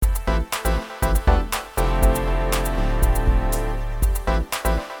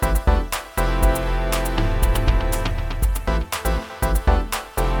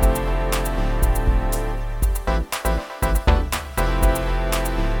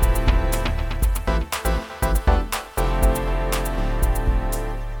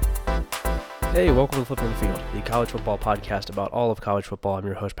Hey, welcome to Flipping the Field, the college football podcast about all of college football. I'm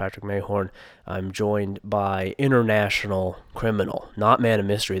your host, Patrick Mayhorn. I'm joined by international criminal, not man of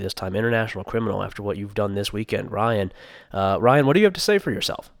mystery this time, international criminal after what you've done this weekend, Ryan. Ryan, what do you have to say for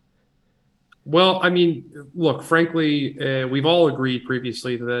yourself? Well, I mean, look, frankly, we've all agreed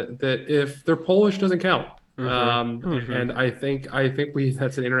previously that if they're Polish doesn't count. And I think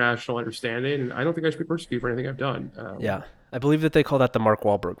that's an international understanding, and I don't think I should be persecuted for anything I've done. Yeah, I believe that they call that the Mark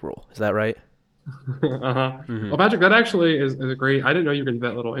Wahlberg rule. Is that right? Uh-huh. Well, Patrick, that actually is a great. I didn't know you were going to do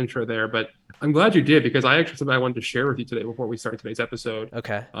that little intro there, but I'm glad you did because I actually something I wanted to share with you today before we start today's episode.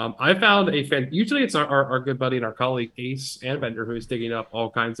 Okay. I found a fan. Usually, it's our good buddy and our colleague Ace Anbender who is digging up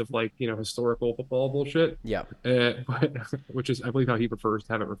all kinds of historical football bullshit. Yeah. But which is I believe how he prefers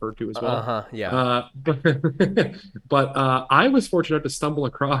to have it referred to as well. Yeah. But I was fortunate enough to stumble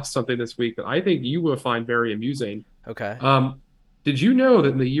across something this week that I think you will find very amusing. Okay. Did you know that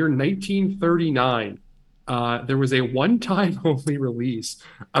in the year 1939, there was a one-time only release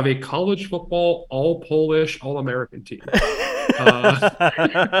of a college football all-Polish, all-American team? It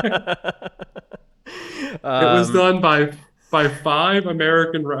was done by five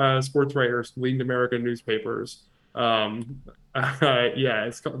American sports writers, leading American newspapers. The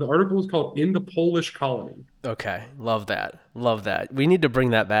article was called "In the Polish Colony." Okay, love that. Love that. We need to bring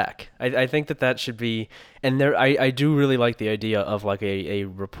that back. I think that should be, and I do really like the idea of like a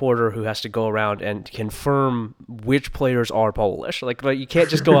reporter who has to go around and confirm which players are Polish. Like you can't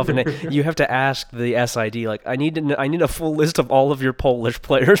just go off and you have to ask the SID. Like I need a full list of all of your Polish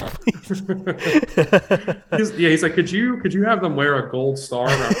players, please. He's like, could you have them wear a gold star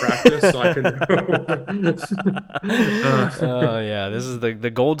around practice so I can? Oh yeah, this is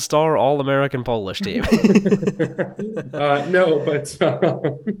the Gold Star All-American Polish team. No, but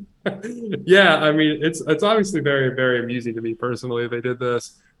yeah, I mean, it's obviously very, very amusing to me personally. They did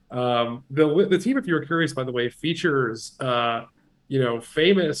this. The team, if you were curious, by the way, features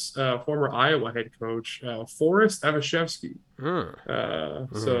famous former Iowa head coach Forrest Evashevsky.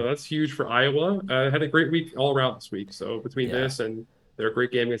 So that's huge for Iowa. Had a great week all around this week. So between this and their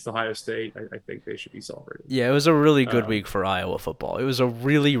great game against Ohio State, I think they should be celebrated. Yeah, it was a really good week for Iowa football. It was a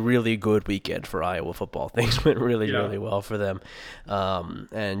really, really good weekend for Iowa football. Things went really well for them.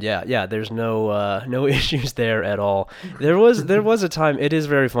 And there's no issues there at all. There was a time. It is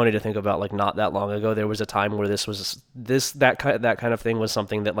very funny to think about. Like not that long ago, there was a time where that kind of thing was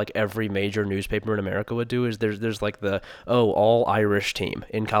something that like every major newspaper in America would do. Is there's like the all Irish team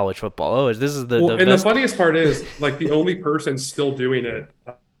in college football. And the funniest part is like the only person still doing it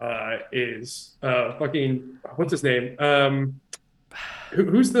is fucking what's his name?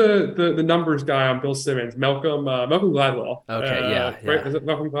 Who's the numbers guy on Bill Simmons? Malcolm Gladwell. Okay, yeah. Right? Is it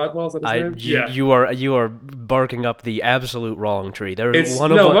Malcolm Gladwell? Is that his name? You are barking up the absolute wrong tree. Malcolm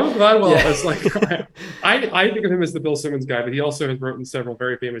Gladwell is like I think of him as the Bill Simmons guy, but he also has written several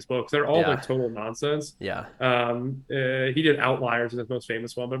very famous books. They're all like total nonsense. Yeah. He did Outliers as his most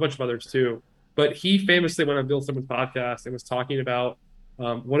famous one, but a bunch of others too. But he famously went on Bill Simmons' podcast and was talking about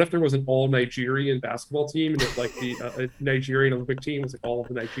what if there was an all Nigerian basketball team and if like the Nigerian Olympic team was like all of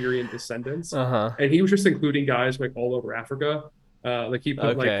the Nigerian descendants, and he was just including guys like all over Africa. Like he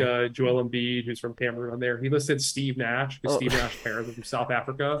put like Joel Embiid, who's from Cameroon, on there. He listed Steve Nash because Steve Nash's parents were from South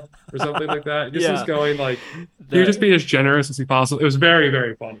Africa or something like that. It just was going like he was just being as generous as he possibly. It was very,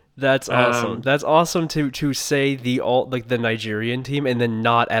 very funny. That's awesome. That's awesome to say the Nigerian team and then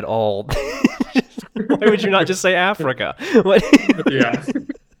not at all. Why would you not just say Africa? Yeah.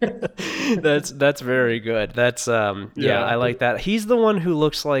 That's very good. That's I like that. He's the one who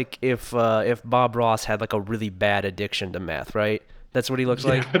looks like if Bob Ross had like a really bad addiction to meth, right? That's what he looks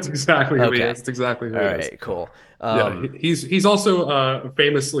like. That's exactly who he is. That's exactly who he is. All right, cool. He's also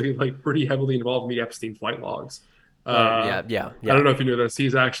famously like pretty heavily involved in the Epstein flight logs. Yeah. I don't know if you knew this.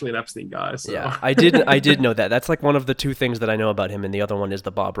 He's actually an Epstein guy. So. Yeah, I did know that. That's like one of the two things that I know about him, and the other one is the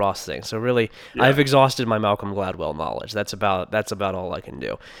Bob Ross thing. So really, I've exhausted my Malcolm Gladwell knowledge. That's about all I can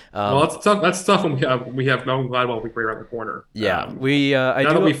do. Well, that's tough when we have Malcolm Gladwell week right around the corner. Yeah,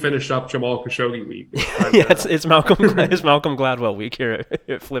 now that we finished up Jamal Khashoggi week. It's Malcolm Gladwell week here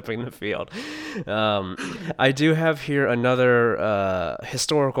at Flipping the Field. I do have here another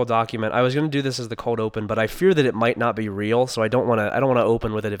historical document. I was going to do this as the cold open, but I fear that it might not be real, so I don't want to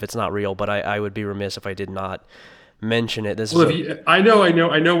open with it if it's not real, but I would be remiss if I did not mention it. I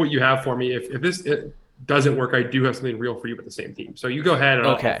know what you have for me. If this doesn't work, I do have something real for you with the same team. So you go ahead and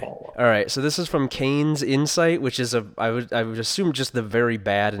I'll follow up. All right. So this is from Canes Insight, which is I would assume just the very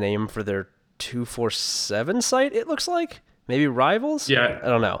bad name for their 247 site. It looks like maybe Rivals. Yeah, I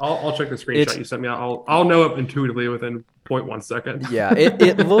don't know. I'll check the screenshot you sent me. I'll know it intuitively within 0.1 second. Yeah,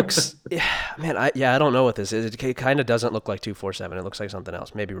 it looks, man. I don't know what this is. It kind of doesn't look like 247. It looks like something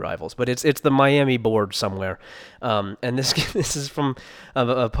else, maybe Rivals, but it's the Miami board somewhere. And this this is from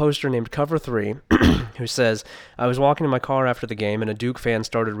a poster named Cover Three, who says, "I was walking in my car after the game, and a Duke fan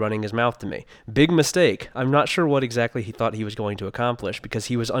started running his mouth to me. Big mistake. I'm not sure what exactly he thought he was going to accomplish because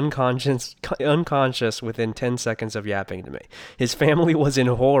he was unconscious within 10 seconds of yapping to me. His family was in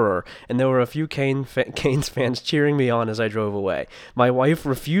horror, and there were a few Canes fans cheering me on as I drove away. My wife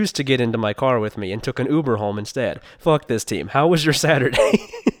refused to get into my car with me and took an Uber home instead. Fuck this team. How was your Saturday?"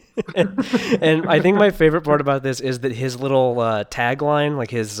 and I think my favorite part about this is that his little tagline, like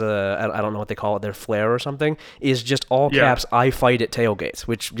his, I don't know what they call it, their flair or something, is just all caps, "I fight at tailgates,"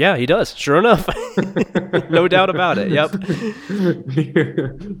 which, yeah, he does. Sure enough. No doubt about it. Yep.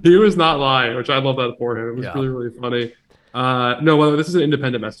 He was not lying, which I love that for him. It was really, really funny. No, well, this is an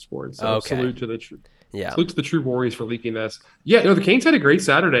independent message board, so salute to the salute to the True Warriors for leaking this. Yeah, no, the Canes had a great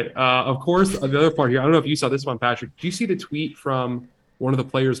Saturday. Of course, the other part here, I don't know if you saw this one, Patrick. Did you see the tweet from one of the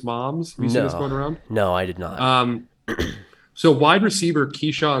players' moms? Have you seen this going around? No, I did not. So wide receiver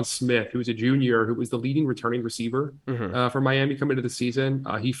Keyshawn Smith, who was a junior, who was the leading returning receiver for Miami coming into the season,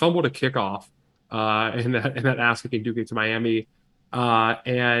 he fumbled a kickoff in that ass-kicking Duke to Miami.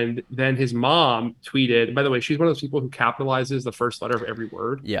 And then his mom tweeted, by the way, she's one of those people who capitalizes the first letter of every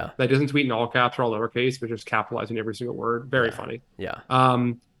word. Yeah. That doesn't tweet in all caps or all lowercase, but just capitalizing every single word. Very funny. Yeah.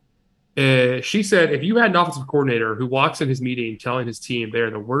 She said, if you had an offensive coordinator who walks in his meeting telling his team they're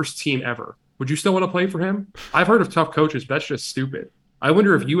the worst team ever, would you still want to play for him? I've heard of tough coaches, but that's just stupid. I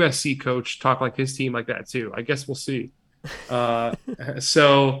wonder if USC coach talked like his team like that too. I guess we'll see.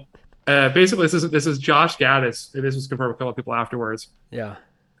 Basically, this is Josh Gaddis, and this was confirmed with a couple of people afterwards. Yeah.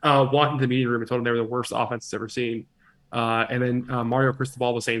 Walking to the meeting room and told them they were the worst offense it's ever seen. And then Mario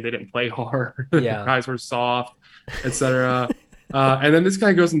Cristobal was saying they didn't play hard. Yeah. Guys were soft, etc. And then this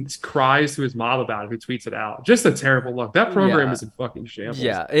guy goes and cries to his mom about it, who tweets it out. Just a terrible look. That program is in fucking shambles.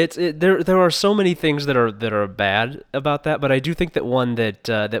 Yeah, there are so many things that are bad about that, but I do think that one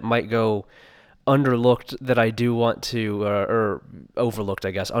that might go underlooked that I do want to, or overlooked,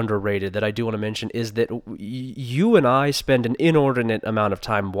 I guess, underrated, that I do want to mention is that you and I spend an inordinate amount of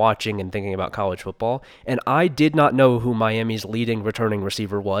time watching and thinking about college football, and I did not know who Miami's leading returning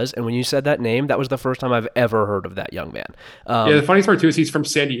receiver was, and when you said that name, that was the first time I've ever heard of that young man. The funny part too is he's from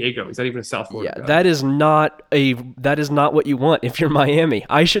San Diego. He's not even a South Florida guy. That is not what you want if you're Miami.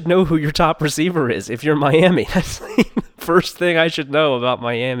 I should know who your top receiver is if you're Miami. That's like the first thing I should know about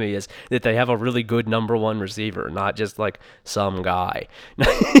Miami is that they have a really good number one receiver, not just like some guy.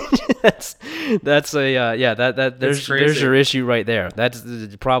 There's your issue right there. That's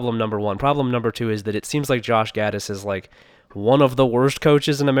the problem number one. Problem number two is that it seems like Josh Gaddis is like one of the worst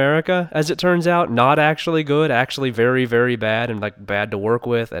coaches in America, as it turns out. Not actually good, actually very, very bad, and like bad to work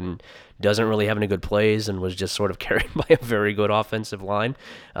with, and doesn't really have any good plays, and was just sort of carried by a very good offensive line,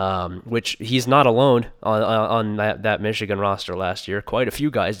 which he's not alone on that Michigan roster last year. Quite a few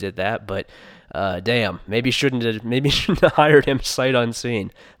guys did that, but damn, maybe shouldn't have hired him sight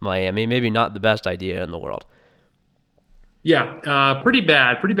unseen. Miami, maybe not the best idea in the world. Yeah, pretty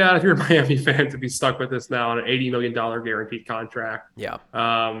bad. Pretty bad if you're a Miami fan to be stuck with this now on an $80 million guaranteed contract. Yeah.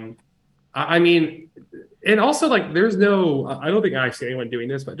 I mean, and also like there's no, I don't think I see anyone doing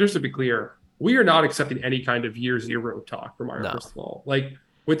this, but just to be clear, we are not accepting any kind of year zero talk from Mario Cristobal. Like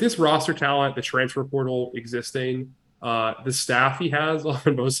with this roster talent, the transfer portal existing, the staff he has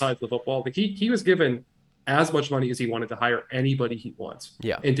on both sides of the football, like he was given as much money as he wanted to hire anybody he wants.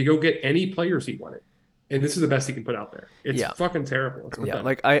 Yeah. And to go get any players he wanted. And this is the best he can put out there. It's fucking terrible. It's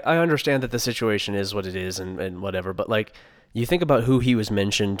like I understand that the situation is what it is and whatever, but like you think about who he was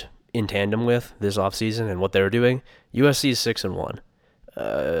mentioned in tandem with this offseason and what they're doing. USC is 6-1.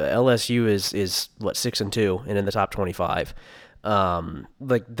 LSU is what, 6-2 and in the top 25.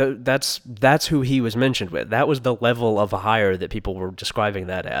 That's who he was mentioned with. That was the level of a hire that people were describing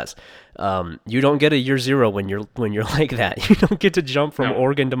that as. You don't get a year zero when you're like that. You don't get to jump from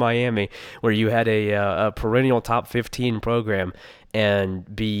Oregon to Miami, where you had a perennial top 15 program,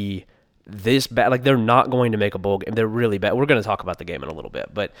 and be this bad. Like, they're not going to make a bowl game. They're really bad. We're going to talk about the game in a little bit,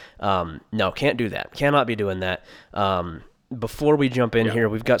 but no, can't do that. Cannot be doing that. Before we jump in here,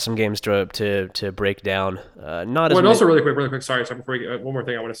 we've got some games to break down. Also really quick. Sorry. So before we get, one more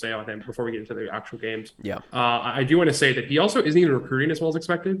thing I want to say on him before we get into the actual games. Yeah. I do want to say that he also isn't even recruiting as well as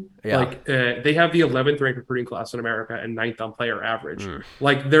expected. Yeah. Like they have the 11th ranked recruiting class in America and 9th on player average.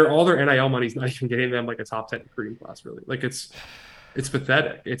 Like all their NIL money's not even getting them like a top 10 recruiting class really. Like it's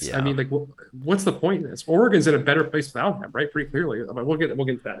pathetic. I mean, like, what's the point in this? Oregon's in a better place without him, right? Pretty clearly. I mean, we'll get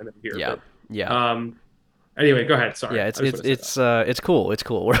into that in a year. Yeah. But, Anyway, go ahead. Sorry. Yeah, it's cool. It's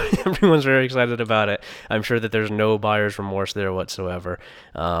cool. Everyone's very excited about it. I'm sure that there's no buyer's remorse there whatsoever.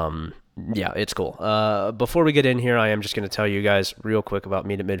 Yeah, it's cool. Before we get in here, I am just going to tell you guys real quick about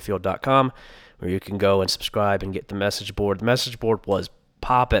meetatmidfield.com, where you can go and subscribe and get the message board. The message board was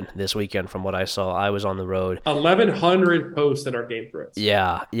popping this weekend from what I saw. I was on the road. 1,100 posts in our game threads.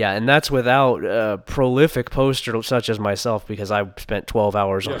 Yeah, and that's without a prolific poster such as myself, because I spent 12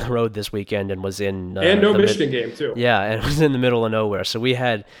 hours on the road this weekend and was in and no Michigan game too. Yeah, and it was in the middle of nowhere. So we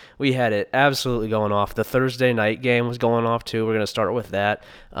had it absolutely going off. The Thursday night game was going off too. We're gonna start with that.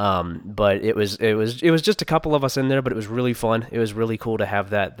 But it was just a couple of us in there, but it was really fun. It was really cool to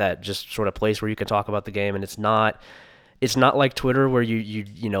have that just sort of place where you can talk about the game, and it's not like Twitter where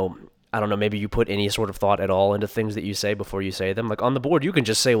you know, I don't know, maybe you put any sort of thought at all into things that you say before you say them. Like on the board, you can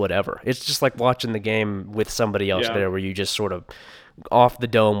just say whatever. It's just like watching the game with somebody else there, where you just sort of off the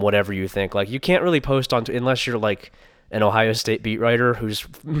dome, whatever you think. Like you can't really post on unless you're like an Ohio State beat writer who's,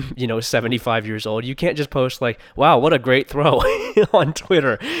 75 years old. You can't just post like, wow, what a great throw on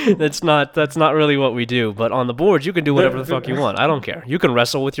Twitter. That's not really what we do. But on the boards, you can do whatever the fuck you want. I don't care. You can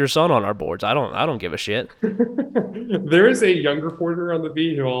wrestle with your son on our boards. I don't give a shit. There is a young reporter on the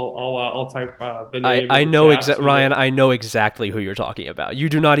beat who I'll type the name. I know Ryan. I know exactly who you're talking about. You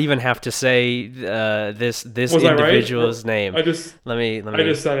do not even have to say this individual's name. I just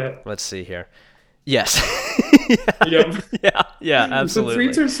said it. Let's see here. Yes. Yep. Yeah, absolutely.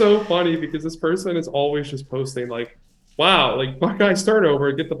 The tweets are so funny because this person is always just posting like, wow, like Buckeyes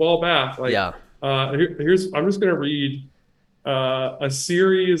turnover, get the ball back. Like, yeah. I'm just gonna read a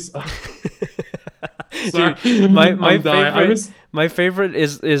series of Dude, my favorite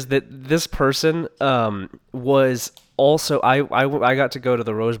is that this person was also I got to go to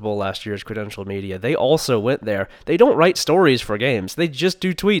the Rose Bowl last year as Credentialed Media. They also went there. They don't write stories for games. They just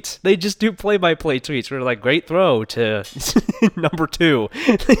do tweets. They just do play-by-play tweets. We're like, great throw to number 2.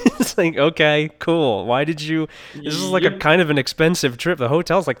 It's like, okay, cool. Why did you? This is like a kind of an expensive trip. The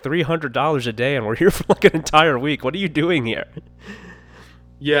hotel's like $300 a day, and we're here for like an entire week. What are you doing here?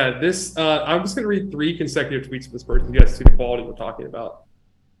 Yeah, I'm just going to read 3 consecutive tweets from this person to get us to the quality we're talking about.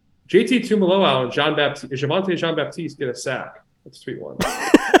 JT Tuimoloau and Javonte Jean-Baptiste get a sack. That's tweet 1.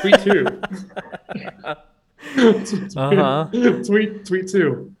 Tweet 2. Tweet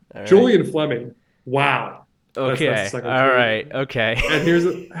 2. Right. Julian Fleming. Wow. Okay. That's all right. Okay. And here's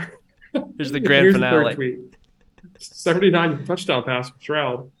the grand finale. The third tweet. 79 touchdown pass from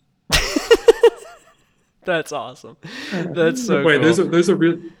Stroud. That's awesome. That's so Wait, cool. There's a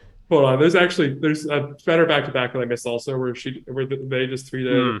real hold on. There's a better back-to-back that I missed also where they just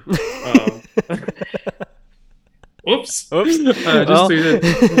tweeted Oops.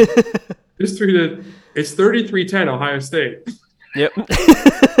 Just tweeted it's 33-10 Ohio State. Yep.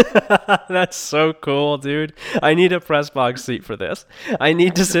 That's so cool, dude. I need a press box seat for this. I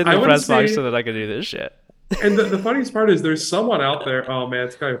need to sit in the press box so that I can do this shit. And the funniest part is there's someone out there. Oh man,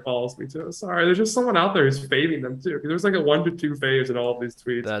 this guy follows me too. Sorry, there's just someone out there who's fading them too. There's like a 1 to 2 faves in all of these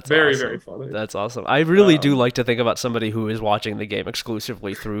tweets. That's very awesome. Very funny. That's awesome. I really do like to think about somebody who is watching the game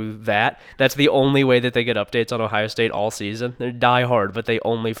exclusively through that. That's the only way that they get updates on Ohio State all season. They're diehard, but they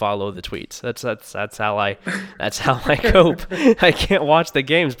only follow the tweets. That's how I cope. I can't watch the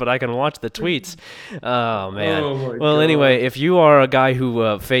games, but I can watch the tweets. Oh man. Well, God. Anyway, if you are a guy who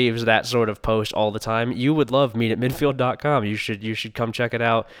faves that sort of post all the time, you would love meetatmidfield.com. You should come check it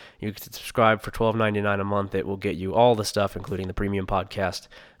out. You can subscribe for $12.99 a month. It will get you all the stuff, including the premium podcast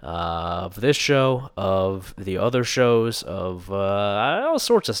of this show, of the other shows, of all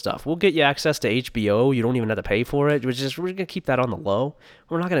sorts of stuff. We'll get you access to HBO. You don't even have to pay for it. We're gonna keep that on the low.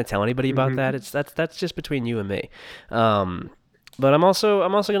 We're not gonna tell anybody about that. That's just between you and me. But I'm also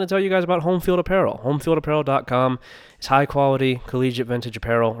going to tell you guys about Home Field Apparel. HomeFieldApparel.com. It's high quality collegiate vintage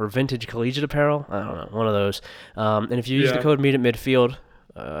apparel or vintage collegiate apparel. I don't know, one of those. And if you use the code MEETATMidfield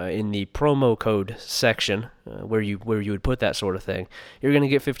in the promo code section where you would put that sort of thing, you're going to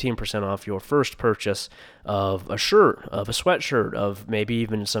get 15% off your first purchase of a shirt, of a sweatshirt, of maybe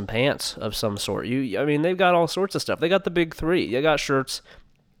even some pants of some sort. I mean, they've got all sorts of stuff. They got the big 3. They got shirts.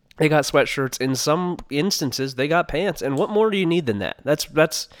 They got sweatshirts. In some instances, they got pants. And what more do you need than that? That's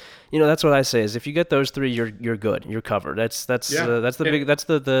what I say is if you get those 3, you're good. You're covered. That's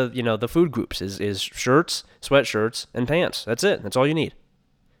the food groups is shirts, sweatshirts, and pants. That's it. That's all you need.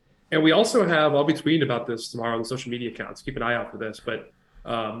 And we also have, I'll be tweeting about this tomorrow on the social media accounts. Keep an eye out for this, but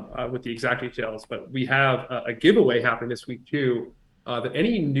with the exact details. But we have a giveaway happening this week too. That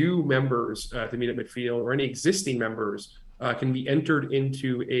any new members to Meet at Midfield or any existing members can be entered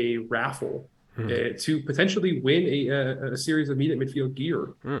into a raffle to potentially win a series of Meet at Midfield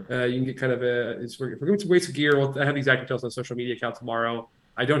gear. You can get kind of if we're going to waste of gear, I have these exact details on the social media account tomorrow.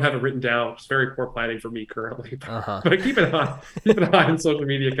 I don't have it written down. It's very poor planning for me currently. But keep an eye on social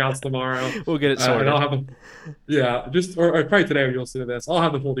media accounts tomorrow. We'll get it sorted. And I'll have or probably today when you'll listen to this, I'll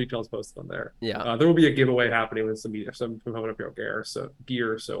have the full details posted on there. Yeah. There will be a giveaway happening with some Component Apparel gear. So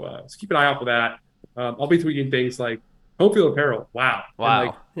keep an eye out for that. I'll be tweeting things like home field apparel. Wow.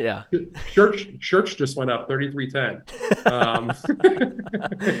 Like, yeah. Shirts just went up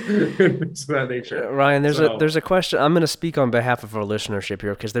 33.10. So that nature. Ryan, there's a question. I'm going to speak on behalf of our listenership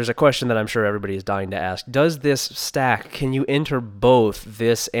here because there's a question that I'm sure everybody is dying to ask. Does this stack? Can you enter both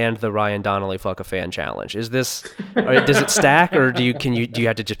this and the Ryan Donnelly Fuck a Fan challenge? Does it stack, or do you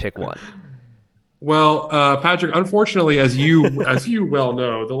have to just pick one? Well, Patrick, unfortunately, as you well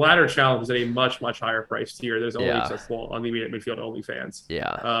know, the latter challenge is at a much higher price tier. There's only accessible on the Immediate Midfield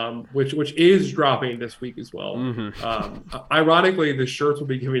OnlyFans. Which is dropping this week as well. Ironically, the shirts will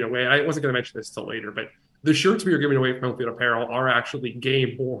be giving away. I wasn't going to mention this till later, but the shirts we are giving away from Home Field Apparel are actually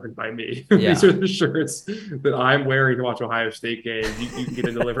game worn by me. These are the shirts that I'm wearing to watch Ohio State games. You can get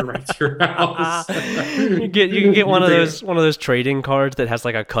it delivered right to your house. You can get one of those trading cards that has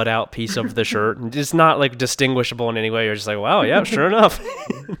like a cutout piece of the shirt. And it's not like distinguishable in any way. You're just like, wow, yeah, sure enough,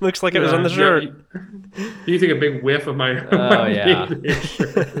 looks like it was on the shirt. You take a big whiff of my shirt.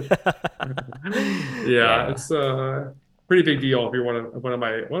 It's pretty big deal if you're one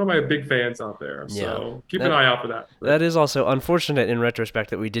of my big fans out there. So keep an eye out for that. That is also unfortunate in retrospect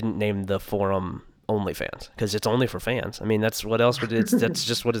that we didn't name the forum OnlyFans because it's only for fans. I mean, that's what else would it's that's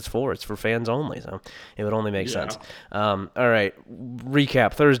just what it's for. It's for fans only. So it would only make sense. All right,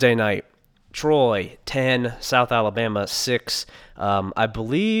 recap Thursday night. Troy 10, South Alabama 6. I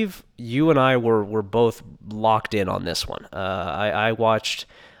believe you and I were both locked in on this one. I watched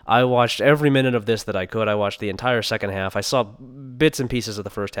every minute of this that I could. I watched the entire second half. I saw bits and pieces of the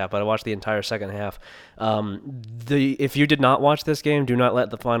first half, but I watched the entire second half. If you did not watch this game, do not let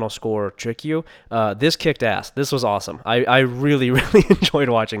the final score trick you. This kicked ass. This was awesome. I really, really enjoyed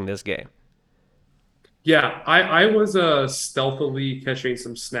watching this game. Yeah, I was stealthily catching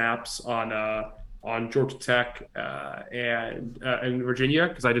some snaps on Georgia Tech and Virginia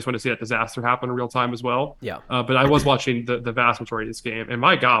because I just want to see that disaster happen in real time as well. But I was watching the vast majority of this game, and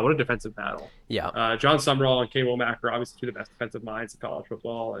my God, what a defensive battle! John Summerall and Kay Womack are obviously two of the best defensive minds in college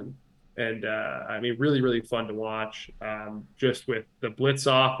football, and I mean, really, really fun to watch. Just with the blitz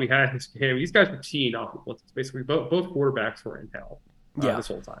off we had in this game, these guys were teeing off the blitz. Basically, both quarterbacks were in hell. This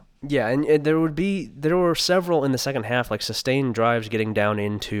whole time. And there were several in the second half, like sustained drives getting down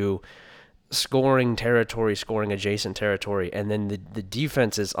into scoring territory, scoring adjacent territory, and then the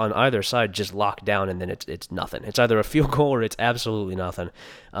defenses on either side just lock down, and then it's nothing. It's either a field goal or it's absolutely nothing.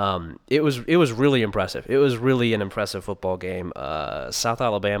 It was really impressive. It was really an impressive football game. South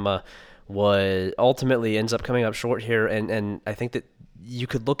Alabama ultimately ends up coming up short here, and I think that you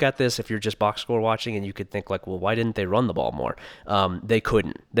could look at this if you're just box score watching and you could think like, well, why didn't they run the ball more? They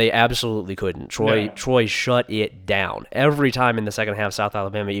couldn't. They absolutely couldn't. Troy shut it down. Every time in the second half South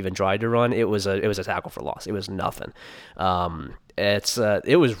Alabama even tried to run, it was a tackle for loss. It was nothing.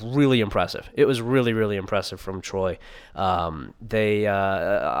 It was really impressive. It was really, really impressive from Troy. They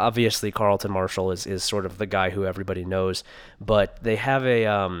obviously Carlton Martial is sort of the guy who everybody knows, but they have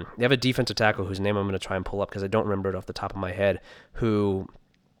a defensive tackle whose name I'm going to try and pull up because I don't remember it off the top of my head, who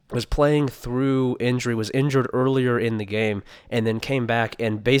was playing through injury, was injured earlier in the game, and then came back,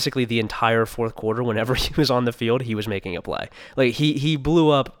 and basically the entire fourth quarter, whenever he was on the field, he was making a play. Like he blew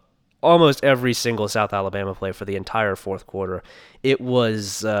up almost every single South Alabama play for the entire fourth quarter. It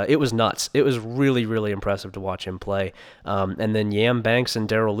was nuts. It was really, really impressive to watch him play. And then Yam Banks and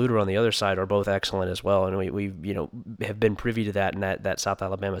Darrell Luter on the other side are both excellent as well. And we have been privy to that in that South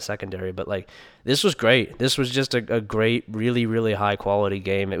Alabama secondary. But like, this was great. This was just a great, really, really high quality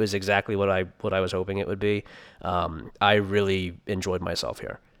game. It was exactly what I was hoping it would be. I really enjoyed myself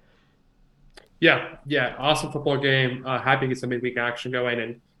here. Yeah, awesome football game. Happy to get some midweek action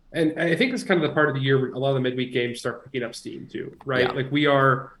going, and I think this is kind of the part of the year where a lot of the midweek games start picking up steam too, right? Yeah. Like we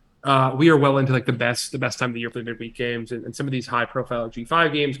are well into like the best time of the year for the midweek games, and some of these high profile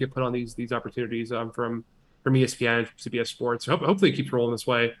G5 games get put on these opportunities from ESPN, CBS Sports. So hopefully it keeps rolling this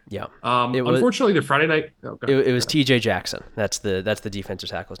way. Yeah. Unfortunately, the Friday night. It was T.J. Jackson. That's the defensive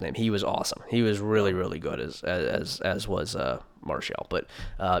tackle's name. He was awesome. He was really, really good as was Martial. But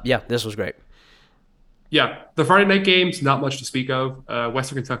this was great. Yeah, the Friday night games, not much to speak of.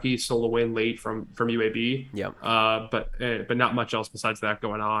 Western Kentucky stole a win late from UAB. Yeah. But not much else besides that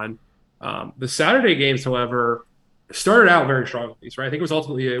going on. The Saturday games, however, started out very strong with these, right? I think it was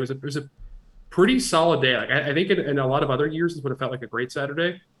ultimately it was a pretty solid day. Like I think in a lot of other years, this would have felt like a great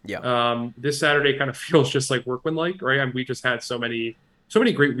Saturday. Yeah. This Saturday kind of feels just like workman like, right? I mean, we just had so many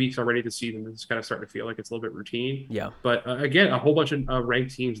great weeks already this season. It's kind of starting to feel like it's a little bit routine. Yeah. But again, a whole bunch of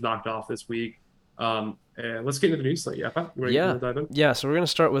ranked teams knocked off this week. And let's get into the news slate. Yeah, you want to dive in? Yeah. So we're gonna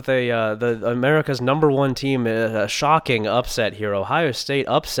start with the America's #1 team, a shocking upset here. Ohio State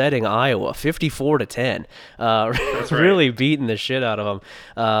upsetting Iowa, 54-10. That's right. Really beating the shit out of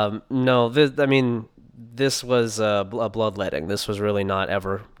them. No, this was a bloodletting. This was really not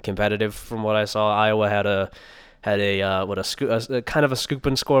ever competitive from what I saw. Iowa had a kind of a scoop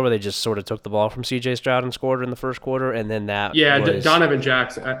and score where they just sort of took the ball from C.J. Stroud and scored in the first quarter, and then that was... Donovan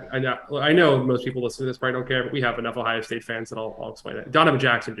Jackson. I know most people listening to this probably don't care, but we have enough Ohio State fans that I'll explain it. Donovan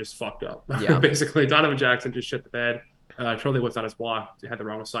Jackson just fucked up. Yeah. Basically, Donovan Jackson just shit the bed. Totally whipped on his block, had the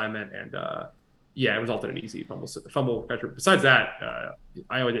wrong assignment, and it resulted in an easy fumble. Besides that,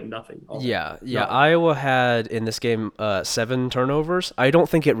 Iowa did nothing. Nothing. Iowa had in this game 7 turnovers. I don't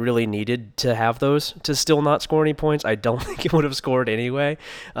think it really needed to have those to still not score any points. I don't think it would have scored anyway.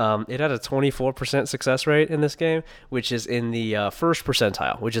 It had a 24% success rate in this game, which is in the first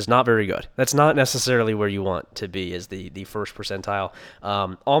percentile, which is not very good. That's not necessarily where you want to be, is the first percentile.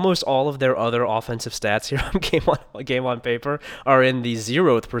 Almost all of their other offensive stats here on Game on Paper are in the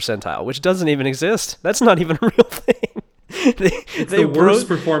 0th percentile, which doesn't even exist. That's not even a real thing. They worst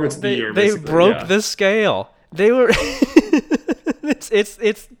performance of the year. They broke the scale. They were.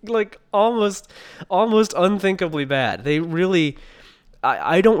 it's like almost unthinkably bad. They really.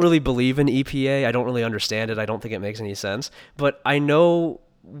 I don't really believe in EPA. I don't really understand it. I don't think it makes any sense. But I know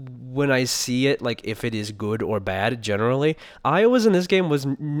when I see it, like if it is good or bad generally. Iowa's in this game was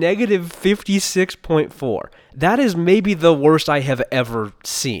negative 56.4. That is maybe the worst I have ever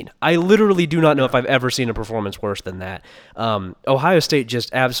seen. I literally do not know if I've ever seen a performance worse than that. Ohio State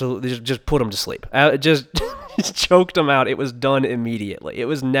just absolutely just put them to sleep. Just choked them out. It was done immediately. It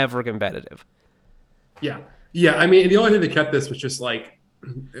was never competitive. Yeah. I mean, the only thing that kept this was just like,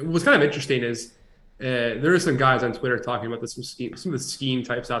 it was kind of interesting is there are some guys on Twitter talking about some of the scheme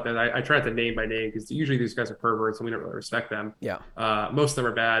types out there that I try not to name by name because usually these guys are perverts and we don't really respect them. Yeah. Most of them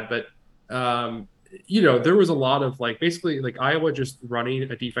are bad, but there was a lot of basically Iowa just running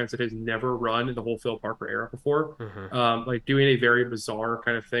a defense that has never run in the whole Phil Parker era before. Mm-hmm. Doing a very bizarre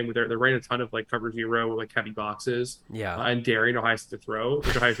kind of thing where they're running a ton of cover zero with heavy boxes. Yeah. And daring Ohio State to throw,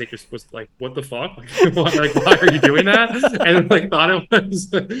 which Ohio State just was like, what the fuck? Why are you doing that? And thought it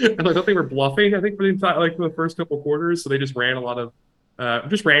was, and I thought they were bluffing. I think for the first couple quarters, so they just ran a lot of.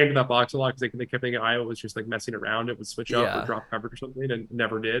 Just ran into that box a lot because they kept thinking Iowa was just messing around. It would switch up or drop coverage or something, and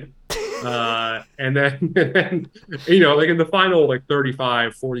never did. And then in the final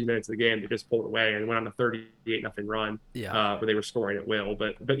 35, 40 minutes of the game, they just pulled away and went on a 38-0 run. Yeah. Where they were scoring at will.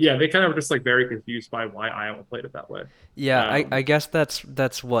 But yeah, they kind of were just very confused by why Iowa played it that way. Yeah, I guess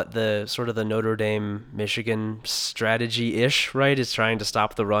that's what the sort of the Notre Dame Michigan strategy-ish, right? Is trying to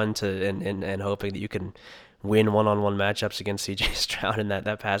stop the run and hoping that you can win one-on-one matchups against C.J. Stroud in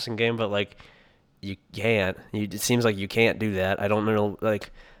that passing game, but you can't. It seems like you can't do that. I don't know,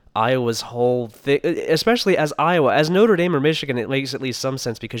 Iowa's whole thing, especially as Iowa, as Notre Dame or Michigan, it makes at least some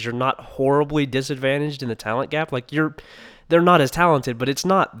sense because you're not horribly disadvantaged in the talent gap. They're not as talented, but it's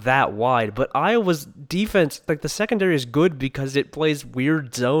not that wide. But Iowa's defense, the secondary is good because it plays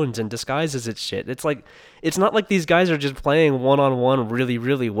weird zones and disguises its shit. It's not like these guys are just playing one-on-one really,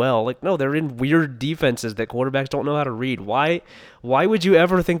 really well. No, they're in weird defenses that quarterbacks don't know how to read. Why would you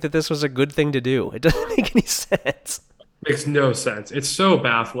ever think that this was a good thing to do? It doesn't make any sense. Makes no sense. It's so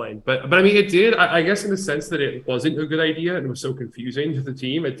baffling. But I mean, it did, I guess, in the sense that it wasn't a good idea and it was so confusing to the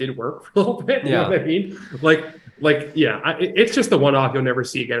team. It did work for a little bit. You know what I mean? It's just the one-off you'll never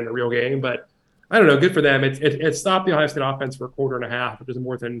see again in a real game. But I don't know. Good for them. It stopped the Ohio State offense for a quarter and a half, which is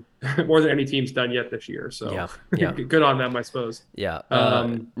more than any team's done yet this year. So good on them, I suppose. Yeah.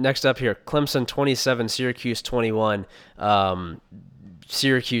 Next up here, Clemson 27, Syracuse 21.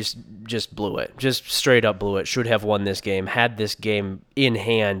 Syracuse just blew it. Just straight up blew it. Should have won this game. Had this game in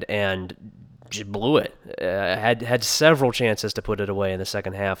hand and just blew it. Had several chances to put it away in the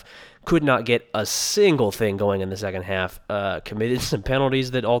second half. Could not get a single thing going in the second half. Committed some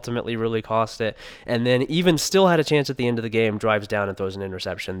penalties that ultimately really cost it. And then even still had a chance at the end of the game. Drives down and throws an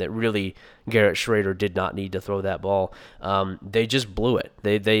interception that really Garrett Schrader did not need to throw that ball. They just blew it.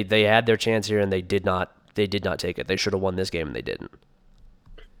 They had their chance here and they did not take it. They should have won this game and they didn't.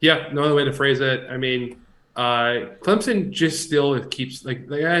 Yeah, no other way to phrase it. I mean, Clemson just still keeps I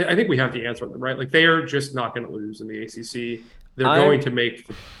think we have the answer on them, right? They are just not going to lose in the ACC. They're going to make.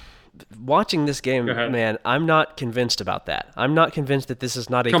 watching this game, Go ahead. man, I'm not convinced about that. I'm not convinced that this is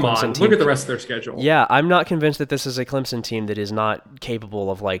not a Come Clemson on, team. look at the rest of their schedule. Yeah, I'm not convinced that this is a Clemson team that is not capable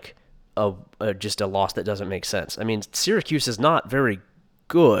of like just a loss that doesn't make sense. I mean, Syracuse is not very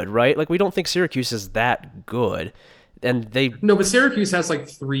good, right? Like we don't think Syracuse is that good, and they No, but Syracuse has like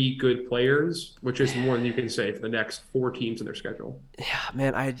 3 good players, which is more than you can say for the next 4 teams in their schedule. yeah,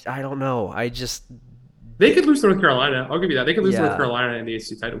 man, I don't know. I just They could lose to North Carolina. I'll give you that. They could lose to Yeah. North Carolina in the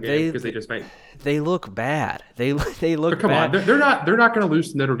ACC title game because they just might. they look bad. They look Come bad. on, they're not going to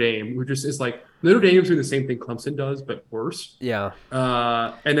lose to Notre Dame, which is like Notre Dame's doing the same thing Clemson does, but worse. Yeah.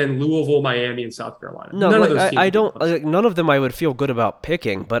 And then Louisville, Miami, and South Carolina. No, None like, of those teams I beat don't. Clemson. Like, none of them I would feel good about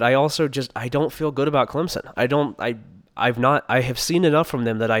picking, but I also I don't feel good about Clemson. I have seen enough from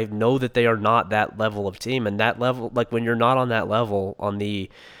them that I know that they are not that level of team, and that level, like when you're not on that level, on the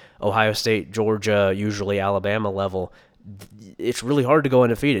Ohio State, Georgia, usually Alabama level, it's really hard to go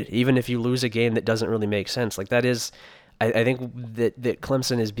undefeated, even if you lose a game that doesn't really make sense. Like that is, I think that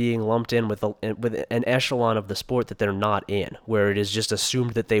Clemson is being lumped in with an echelon of the sport that they're not in, where it is just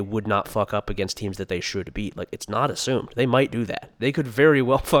assumed that they would not fuck up against teams that they should beat. Like it's not assumed. They might do that. They could very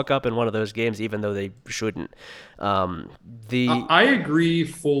well fuck up in one of those games, even though they shouldn't. I agree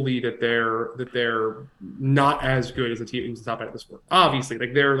fully that they're not as good as the teams at the top end of the sport. Obviously,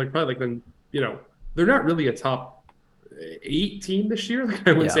 like they're like probably like then they're not really a top 8 team this year. Like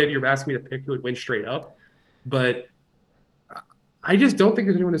I wouldn't say if you're asking me to pick who would win straight up, but I just don't think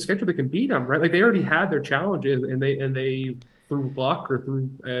there's anyone in the schedule that can beat them. Right? Like they already had their challenges, and they through luck or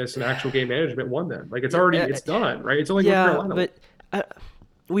through some actual game management won them. Like it's done. Right? It's only North Carolina. But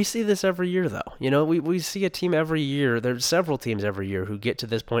we see this every year, though. We see a team every year. There's several teams every year who get to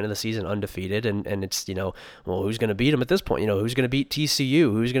this point in the season undefeated, and it's, well, who's going to beat them at this point? Who's going to beat TCU?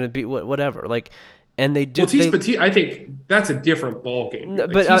 Who's going to beat whatever? Like, and they do. Well, I think that's a different ball game.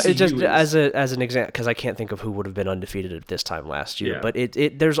 Like but it just as an example, because I can't think of who would have been undefeated at this time last year. Yeah.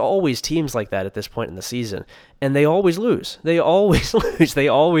 But there's always teams like that at this point in the season, and they always lose. They always lose. They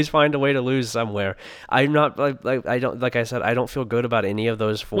always find a way to lose somewhere. I'm not I don't like I said I don't feel good about any of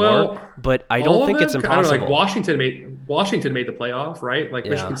those 4, but I don't think it's impossible. I don't know, like Washington made the playoff, right? Like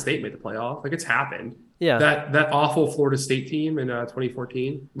Michigan State made the playoff. Like it's happened. Yeah. That awful Florida State team in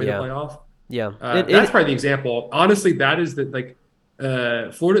 2014 made the playoff. Yeah, that's probably the example. Honestly, that is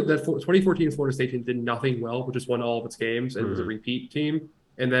Florida. That 2014 Florida State team did nothing well, but just won all of its games and was a repeat team,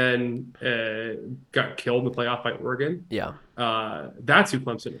 and then got killed in the playoff by Oregon. Yeah, that's who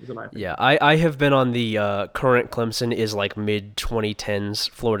Clemson is, in my opinion. Yeah, I have been on the current Clemson is like mid 2010s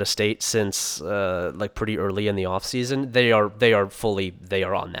Florida State since like pretty early in the offseason. They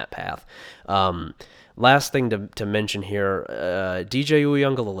are on that path. Last thing to mention here, DJ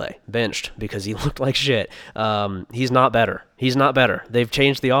Uiagalelei benched because he looked like shit. He's not better. They've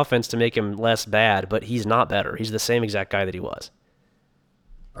changed the offense to make him less bad, but he's not better. He's the same exact guy that he was.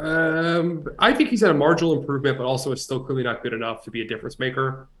 I think he's had a marginal improvement, but also it's still clearly not good enough to be a difference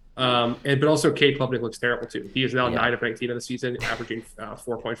maker. But also Cade Klubnik looks terrible too. He is now 9 of 19 of the season, averaging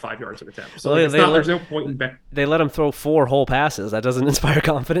 4.5 yards an attempt. So there's no point in bet. They let him throw 4 whole passes. That doesn't inspire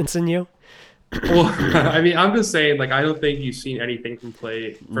confidence in you. Well, I mean, I'm just saying, like, I don't think you've seen anything from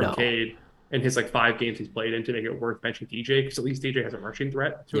Cade in his 5 games he's played in to make it worth benching DJ, because at least DJ has a rushing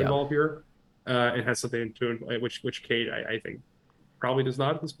threat to involve here, and has something to which Cade I think probably does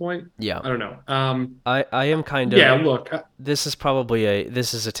not at this point. Yeah, I don't know. I am kind of look. This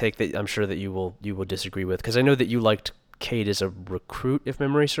is a take that I'm sure that you will disagree with, because I know that you liked Cade as a recruit, if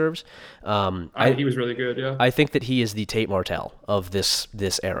memory serves. He was really good. Yeah, I think that he is the Tate Martell of this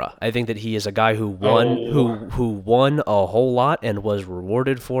era. I think that he is a guy who won a whole lot and was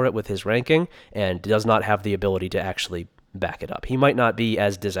rewarded for it with his ranking, and does not have the ability to actually back it up. He might not be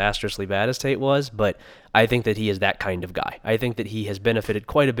as disastrously bad as Tate was, but I think that he is that kind of guy. I think that he has benefited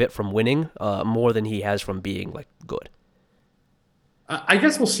quite a bit from winning, more than he has from being good. I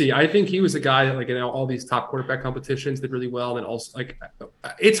guess we'll see. I think he was a guy that, all these top quarterback competitions did really well. And also,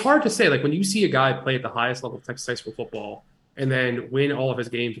 it's hard to say, when you see a guy play at the highest level of Texas high school football and then win all of his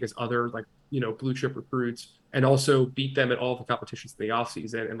games against other, blue chip recruits, and also beat them at all the competitions in the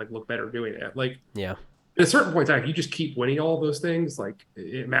offseason and, look better doing it. Yeah. At a certain point in time, if you just keep winning all of those things,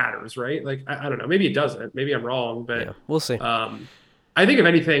 it matters, right? I don't know. Maybe it doesn't. Maybe I'm wrong, but yeah, we'll see. I think if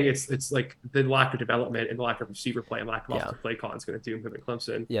anything, it's the lack of development and the lack of receiver play and lack of offensive play calling is going to do him at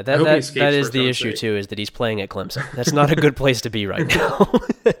Clemson. Yeah, that is the issue too, is that he's playing at Clemson. That's not a good place to be right now.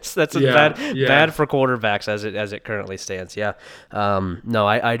 that's bad for quarterbacks as it currently stands. Yeah. No,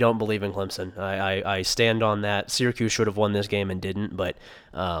 I don't believe in Clemson. I stand on that. Syracuse should have won this game and didn't, but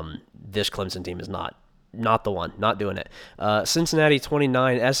this Clemson team is not not the one. Not doing it. Cincinnati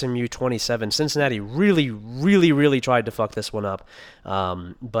 29, SMU 27. Cincinnati really, really, really tried to fuck this one up,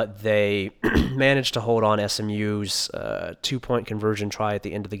 but they managed to hold on. SMU's 2-point conversion try at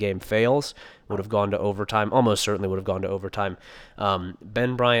the end of the game fails. Would have gone to overtime. Almost certainly would have gone to overtime.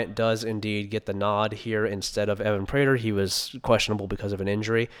 Ben Bryant does indeed get the nod here instead of Evan Prater. He was questionable because of an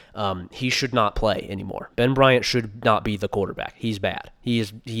injury. He should not play anymore. Ben Bryant should not be the quarterback. He's bad.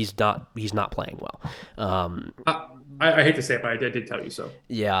 He's not playing well. I hate to say it, but I did tell you so.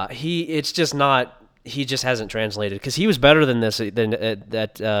 Yeah, it's just not. He just hasn't translated because he was better than this than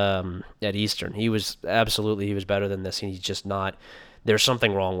at Eastern. He was better than this, and he's just not. There's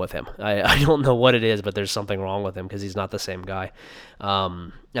something wrong with him. I don't know what it is, but there's something wrong with him because he's not the same guy.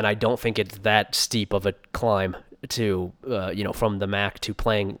 And I don't think it's that steep of a climb to, from the MAC to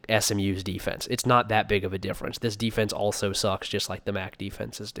playing SMU's defense. It's not that big of a difference. This defense also sucks just like the MAC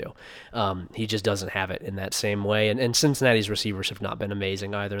defenses do. He just doesn't have it in that same way. And Cincinnati's receivers have not been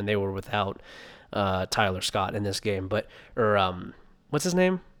amazing either, and they were without Tyler Scott in this game. What's his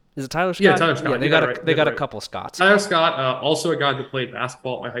name? Is it Tyler Scott? Yeah, Tyler Scott. Yeah, they got a couple Scotts. Tyler Scott, also a guy that played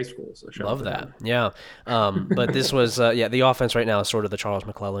basketball at my high school. So love that. Yeah. But this was, the offense right now is sort of the Charles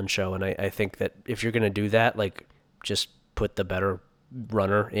McClellan show. And I think that if you're going to do that, like, just put the better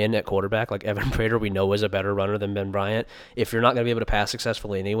runner in at quarterback. Like Evan Prater, we know is a better runner than Ben Bryant. If you're not going to be able to pass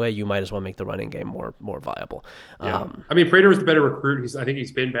successfully anyway, you might as well make the running game more viable. Yeah. Prater is the better recruit. I think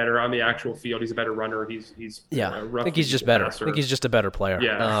he's been better on the actual field. I think he's just better. I think he's just a better player.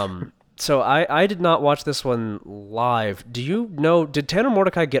 Yeah. So I did not watch this one live. Do you know, did Tanner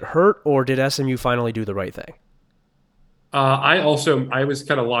Mordecai get hurt, or did SMU finally do the right thing? I was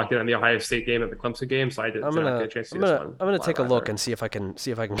kind of locked in on the Ohio State game and the Clemson game, so I didn't get a chance to see this one. I'm gonna take a look and see if I can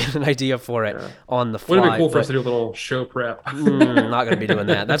get an idea for it on the fly. Would have been cool for us to do a little show prep. Not gonna be doing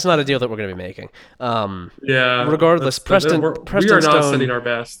that. That's not a deal that we're gonna be making. Regardless, Preston we are not sending our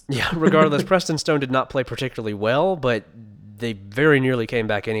best. Yeah. Regardless, Preston Stone did not play particularly well, but they very nearly came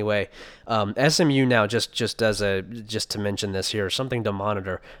back anyway. SMU now, just to mention this here, something to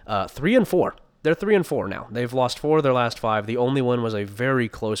monitor. 3-4. They're 3-4 now. They've lost 4 of their last 5. The only one was a very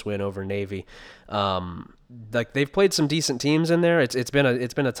close win over Navy. They've played some decent teams in there. It's been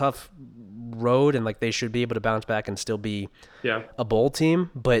a tough road, and like they should be able to bounce back and still be a bowl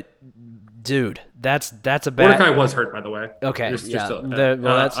team. But dude, that's a bad. Mordecai was hurt, by the way. Okay,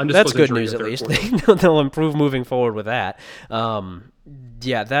 that's good news at least. They'll improve moving forward with that.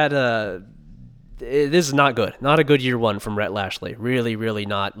 This is not good. Not a good year one from Rhett Lashlee. Really, really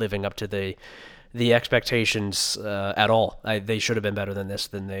not living up to the expectations at all. They should have been better than this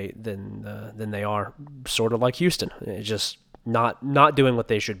than they are. Sort of like Houston, just not doing what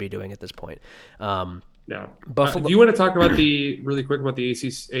they should be doing at this point. Yeah. Buffalo. Do you want to talk about really quick about the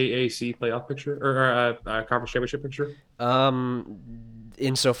AAC playoff picture or conference championship picture?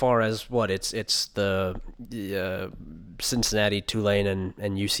 Insofar as what it's the Cincinnati, Tulane,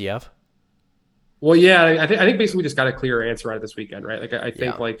 and UCF. Well, yeah, I think basically we just got a clear answer out of this weekend, right? Like I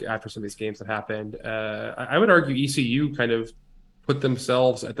think like after some of these games that happened, I would argue ECU kind of put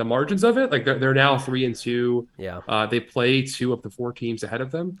themselves at the margins of it. Like they're now 3-2. Yeah. They play 2 of the 4 teams ahead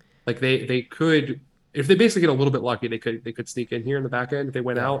of them. Like they could, if they basically get a little bit lucky, they could sneak in here in the back end if they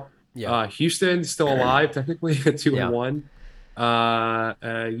went out. Yeah. Houston's still alive technically at 2-1.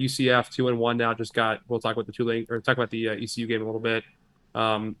 UCF 2-1 now. We'll talk about the Tulane or talk about the ECU game a little bit.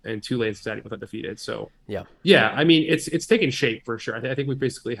 And Tulane Cincinnati both undefeated. So yeah. I mean, it's taken shape for sure. I think we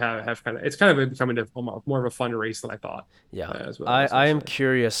basically have kind of becoming more of a fun race than I thought. Yeah, I am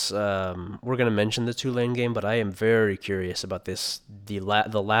curious. We're going to mention the Tulane game, but I am very curious about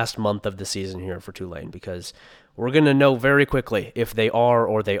the last month of the season here for Tulane, because we're going to know very quickly if they are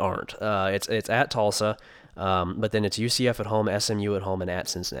or they aren't. It's at Tulsa, but then it's UCF at home, SMU at home, and at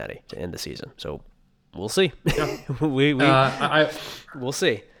Cincinnati to end the season. So. We'll see. Yeah. We'll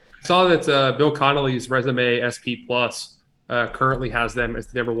see. I saw that Bill Connolly's resume SP Plus currently has them as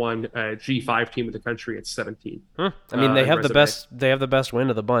the number 1 G5 team in the country at 17. I mean, they have the best. They have the best win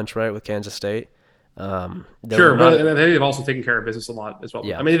of the bunch, right, with Kansas State. Sure, but they've also taken care of business a lot as well.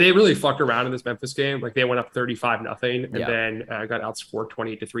 Yeah. I mean, they really fucked around in this Memphis game. Like they went up 35-0 and then got outscored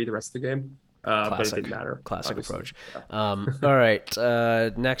 28-3 the rest of the game. But it didn't matter. Classic approach. All right.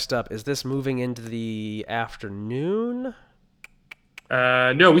 Next up, is this moving into the afternoon?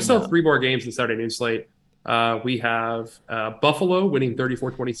 No, we still have 3 more games in the Saturday noon slate. We have Buffalo winning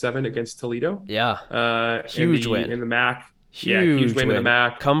 34-27 against Toledo. Yeah. Huge win in the MAC. Huge win in the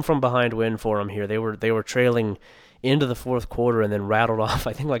MAC. Come from behind win for them here. They were trailing into the fourth quarter and then rattled off,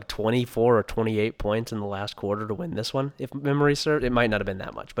 I think, like 24 or 28 points in the last quarter to win this one, if memory serves. It might not have been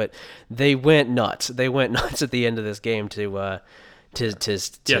that much, but they went nuts. They went nuts at the end of this game to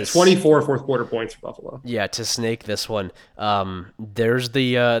 24 fourth quarter points for Buffalo. Yeah, to snake this one. There's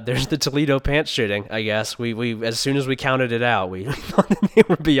the Toledo pants shitting, I guess. We as soon as we counted it out, we thought that they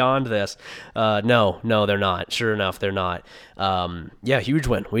were beyond this. No, they're not. Sure enough, they're not. Yeah, huge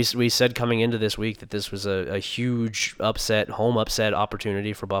win. We said coming into this week that this was a huge home upset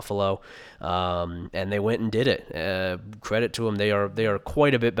opportunity for Buffalo, and they went and did it. Credit to them. They are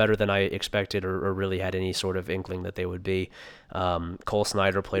quite a bit better than I expected or really had any sort of inkling that they would be. Cole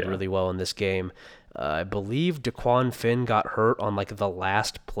Snyder played really well in this game. I believe Daquan Finn got hurt on like the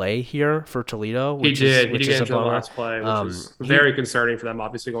last play here for Toledo. He did get into the last play, which is very concerning for them,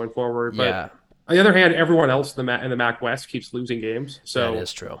 obviously, going forward. But yeah. On the other hand, everyone else in the MAC West keeps losing games. So that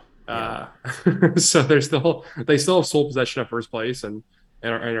is true. So they still have sole possession of first place and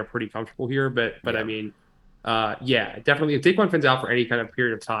are pretty comfortable here. But I mean, definitely. If Daquan Finn's out for any kind of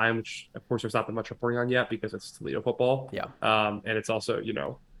period of time, which of course there's not that much reporting on yet because it's Toledo football. Yeah. And it's also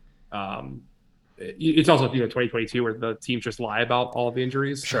it's also 2022 where the teams just lie about all the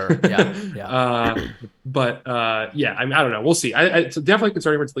injuries. Sure. Yeah. I mean, I don't know. We'll see. It's definitely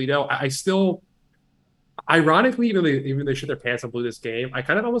concerning for Toledo. I still. Ironically, even they shit their pants and blew this game, I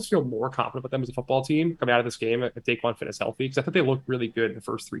kind of almost feel more confident about them as a football team coming out of this game if Daquan Finn is healthy, because I thought they looked really good in the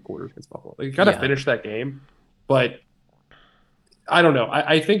first 3 quarters against Buffalo. They kind of finished that game, but I don't know.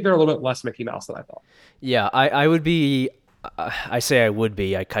 I think they're a little bit less Mickey Mouse than I thought. Yeah, I would be. I say I would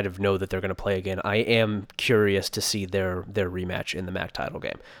be. I kind of know that they're going to play again. I am curious to see their rematch in the MAC title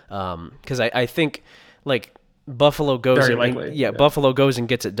game, because I think like. Buffalo goes Buffalo goes and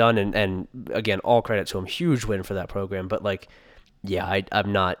gets it done, and again, all credit to him. Huge win for that program, but like,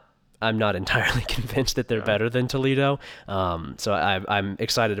 I'm not entirely convinced that they're better than Toledo. So I'm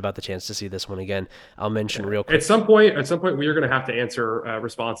excited about the chance to see this one again. I'll mention real quick. At some point, we are going to have to answer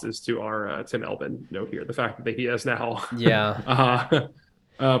responses to our Tim Elvin note here. The fact that he is now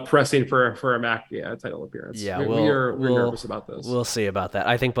pressing for a MAC title appearance. Yeah, we're nervous about this. We'll see about that.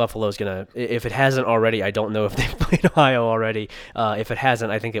 I think Buffalo's gonna, if it hasn't already, I don't know if they've played Ohio already. If it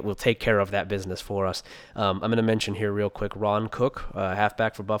hasn't, I think it will take care of that business for us. I'm gonna mention here real quick Ron Cook,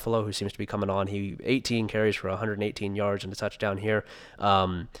 halfback for Buffalo, who seems to be coming on. He 18 carries for 118 yards and a touchdown here.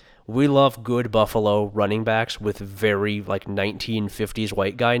 We love good Buffalo running backs with very like 1950s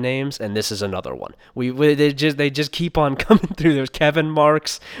white guy names, and this is another one. They just keep on coming through. There's Kevin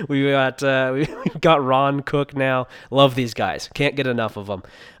Marks. We've got Ron Cook now. Love these guys. Can't get enough of them.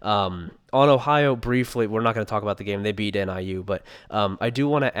 On Ohio, briefly, we're not going to talk about the game. They beat NIU, but I do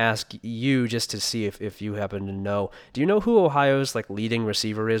want to ask you just to see if you happen to know. Do you know who Ohio's like leading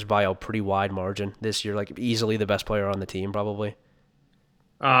receiver is by a pretty wide margin this year? Like easily the best player on the team, probably.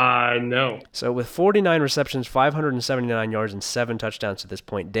 No. So with 49 receptions, 579 yards, and 7 touchdowns at this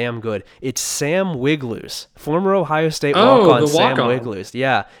point, damn good. It's Sam Wiglusz, former Ohio State walk-on Sam Wiglusz.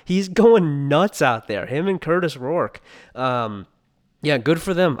 Yeah, he's going nuts out there. Him and Curtis Rourke. Yeah, good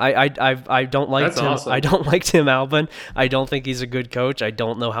for them. I don't like Tim. Awesome. I don't like Tim Albin. I don't think he's a good coach. I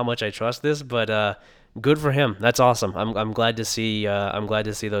don't know how much I trust this, but good for him. That's awesome. I'm glad to see. I'm glad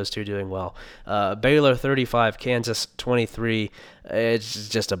to see those two doing well. Baylor 35, Kansas 23. It's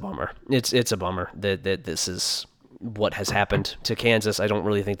just a bummer. It's a bummer that this is what has happened to Kansas. I don't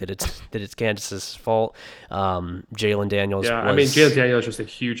really think that it's Kansas's fault. Jalen Daniels. Yeah, I mean Jalen Daniels is just a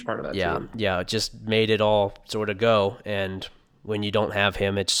huge part of that team. Yeah, it just made it all sort of go, and when you don't have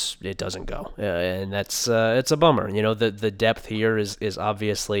him, it doesn't go, and that's it's a bummer. You know, the depth here is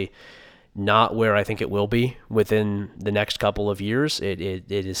obviously not where I think it will be within the next couple of years. It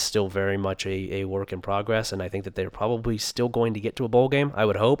is still very much a work in progress, and I think that they're probably still going to get to a bowl game, I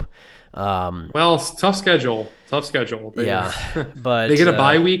would hope. Well, it's tough schedule. But they get a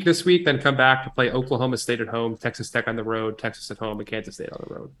bye week this week, then come back to play Oklahoma State at home, Texas Tech on the road, Texas at home, and Kansas State on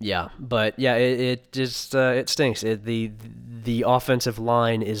the road. Yeah, but yeah, it just it stinks. The offensive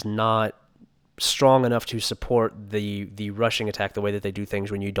line is not strong enough to support the rushing attack the way that they do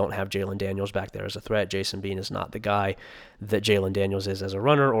things when you don't have Jalen Daniels back there as a threat. Jason Bean is not the guy that Jalen Daniels is as a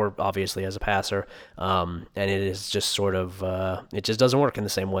runner or obviously as a passer, and it is just sort of it just doesn't work in the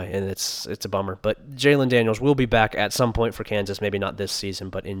same way, and it's a bummer. But Jalen Daniels will be back at some point for Kansas, maybe not this season,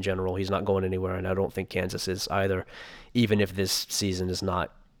 but in general he's not going anywhere, and I don't think Kansas is either, even if this season is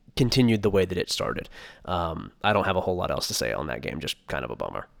not continued the way that it started. I don't have a whole lot else to say on that game, just kind of a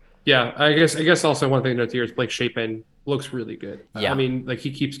bummer. Yeah, I guess also one thing to note here is Blake Shapen looks really good. Yeah. I mean, like he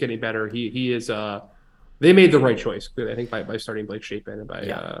keeps getting better. He is they made the right choice, clearly, I think, by starting Blake Shapen and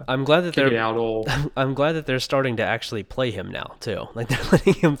by I'm glad that kicking they're out old. I'm glad that they're starting to actually play him now too. Like they're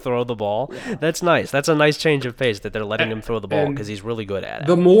letting him throw the ball. Yeah. That's nice. That's a nice change of pace that they're letting him throw the ball because he's really good at it.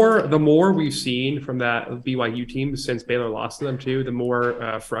 The more we've seen from that BYU team since Baylor lost to them too, the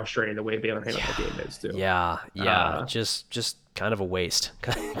more frustrating the way Baylor handled the game is too. Yeah. Just kind of a waste.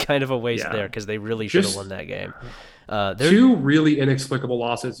 Kind of a waste there because they really should have won that game. Two really inexplicable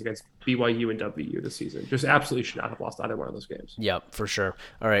losses against BYU and WU this season. Just absolutely should not have lost either one of those games. Yep, for sure.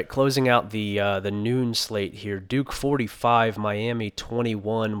 All right, closing out the noon slate here. Duke 45, Miami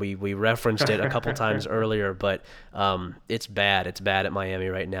 21. We referenced it a couple times earlier, but it's bad. It's bad at Miami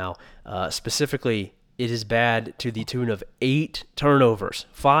right now. Specifically, it is bad to the tune of 8 turnovers,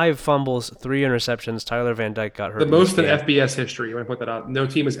 5 fumbles, 3 interceptions. Tyler Van Dyke got hurt. The most in FBS history. You want to point that out? No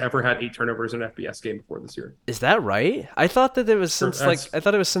team has ever had 8 turnovers in an FBS game before this year. Is that right? I thought that it was since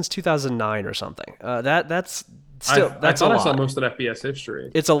since 2009 or something. That's still I saw most in FBS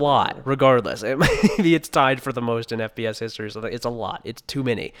history. It's a lot, regardless. Maybe it's tied for the most in FBS history. So it's a lot. It's too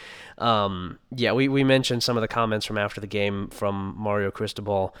many. We mentioned some of the comments from after the game from Mario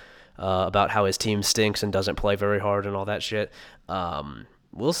Cristobal. About how his team stinks and doesn't play very hard and all that shit.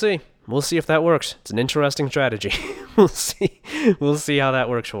 We'll see. We'll see if that works. It's an interesting strategy. We'll see. We'll see how that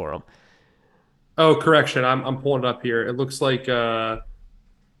works for him. Oh, correction. I'm pulling it up here. It looks like it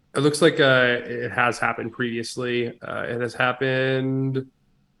has happened previously. It has happened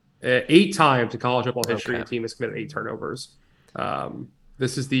 8 times in college football history. Okay. A team has committed 8 turnovers.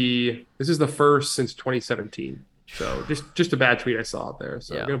 This is the first since 2017. So just a bad tweet I saw out there.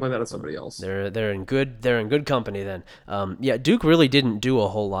 So I'm gonna blame that on somebody else. They're in good company then. Duke really didn't do a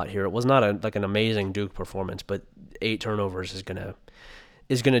whole lot here. It was not an amazing Duke performance, but 8 turnovers is gonna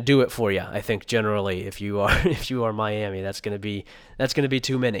do it for you. I think generally if you are Miami, that's gonna be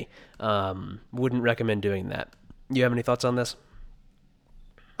too many. Wouldn't recommend doing that. You have any thoughts on this?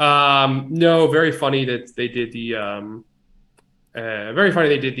 No. Very funny that they did the. Very funny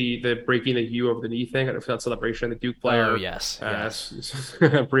they did the breaking the U over the knee thing at that celebration. The Duke player, yes.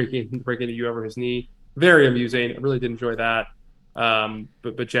 breaking the U over his knee. Very amusing. I really did enjoy that.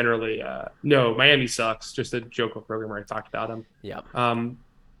 But generally, no. Miami sucks. Just a joke of program where I talked about him. Yeah.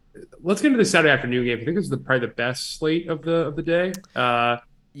 Let's get into the Saturday afternoon game. I think this is probably the best slate of the day.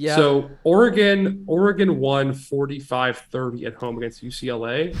 Yeah. So Oregon won 45-30 at home against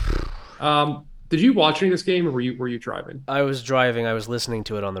UCLA. Did you watch any of this game, or were you driving? I was driving. I was listening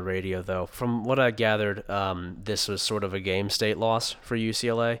to it on the radio, though. From what I gathered, this was sort of a game state loss for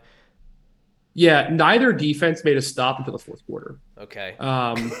UCLA. Yeah, neither defense made a stop until the fourth quarter. Okay.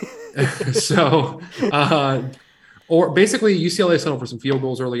 Or basically UCLA settled for some field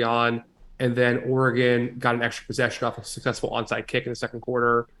goals early on, and then Oregon got an extra possession off a successful onside kick in the second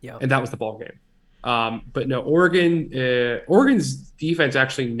quarter, and that was the ball game. But no, Oregon's defense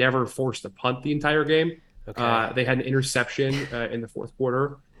actually never forced a punt the entire game. Okay. They had an interception in the fourth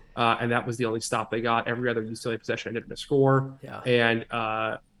quarter, and that was the only stop they got. Every other UCLA possession ended in a score. Yeah. And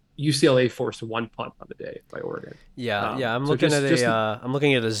UCLA forced 1 punt on the day by Oregon. I'm looking at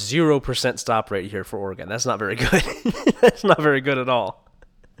a 0% stop rate here for Oregon. That's not very good. That's not very good at all.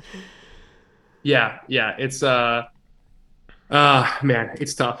 Yeah, it's man,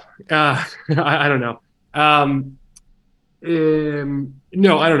 it's tough. I don't know.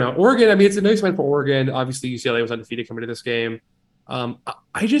 No, I don't know. Oregon, I mean, it's a nice win for Oregon. Obviously, UCLA was undefeated coming to this game. I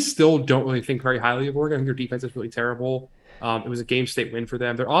just still don't really think very highly of Oregon. I think their defense is really terrible. It was a game state win for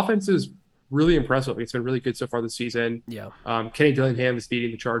them. Their offense is really impressive. It's been really good so far this season. Yeah. Kenny Dillingham is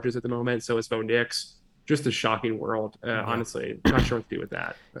leading the charges at the moment. So is Bo Nix. Just a shocking world, honestly. Not sure what to do with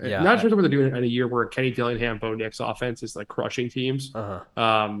that. Yeah. Not sure what to do in a year where Kenny Dillingham, Bo Nix offense is like crushing teams.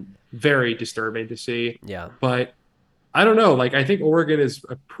 Very disturbing to see. Yeah. But I don't know. Like, I think Oregon is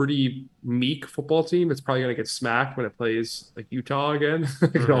a pretty meek football team. It's probably going to get smacked when it plays like Utah again.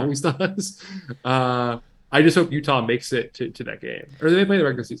 It always does. I just hope Utah makes it to that game. Or do they play the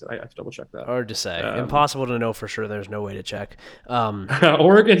regular season? I have to double check that. Hard to say. Impossible to know for sure. There's no way to check.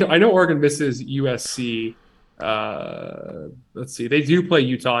 Oregon. I know Oregon misses USC. Let's see. They do play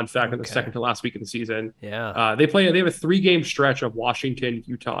Utah, in fact, in the second to last week of the season. Yeah. They have a 3-game stretch of Washington,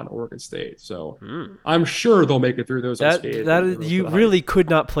 Utah, and Oregon State. So I'm sure they'll make it through those. You really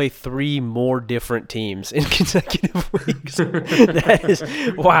could not play 3 more different teams in consecutive weeks. That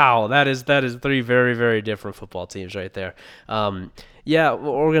is 3 very, very different football teams right there. Yeah,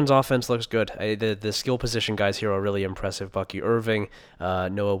 well, Oregon's offense looks good. The skill position guys here are really impressive. Bucky Irving,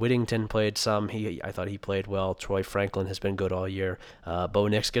 Noah Whittington played some. I thought he played well. Troy Franklin has been good all year. Bo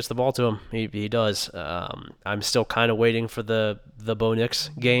Nix gets the ball to him. He does. I'm still kind of waiting for the Bo Nix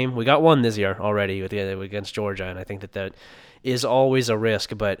game. We got one this year already against Georgia, and I think that is always a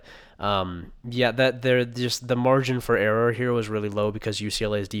risk. But that they're just the margin for error here was really low because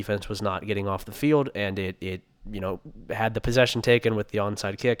UCLA's defense was not getting off the field, and it had the possession taken with the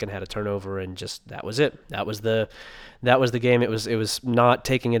onside kick and had a turnover, and just that was it. That was the game. It was not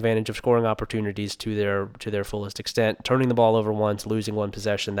taking advantage of scoring opportunities to their fullest extent. Turning the ball over once, losing one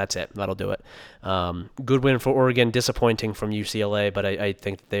possession. That's it. That'll do it. Good win for Oregon. Disappointing from UCLA, but I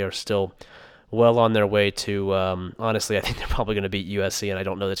think that they are still well on their way to, honestly, I think they're probably going to beat USC, and I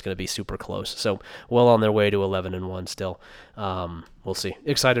don't know that's going to be super close. So well on their way to 11-1 still. We'll see.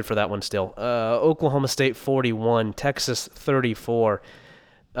 Excited for that one still. Oklahoma State 41, Texas 34.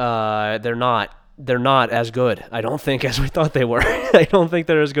 They're not as good, I don't think, as we thought they were. I don't think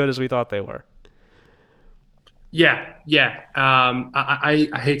they're as good as we thought they were. Yeah.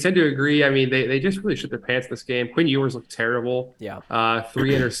 I tend to agree. I mean, they just really shit their pants in this game. Quinn Ewers looked terrible. Yeah.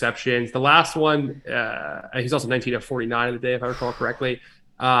 3 interceptions. The last one, he's also 19 of 49 of the day, if I recall correctly.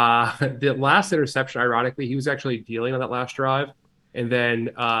 The last interception, ironically, he was actually dealing on that last drive. And then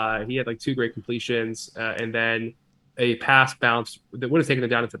he had like 2 great completions. And then a pass bounced that would have taken him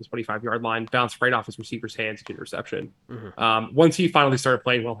down into the 25-yard line, bounced right off his receiver's hands to interception. Mm-hmm. Once he finally started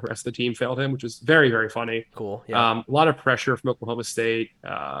playing well, the rest of the team failed him, which was very, very funny. Cool. Yeah. A lot of pressure from Oklahoma State.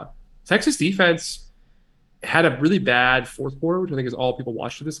 Texas defense had a really bad fourth quarter, which I think is all people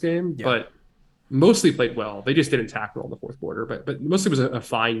watched of this game, but mostly played well. They just didn't tackle in the fourth quarter, but mostly was a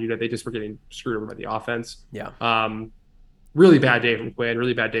fine unit. They just were getting screwed over by the offense. Yeah. Really bad day from Quinn.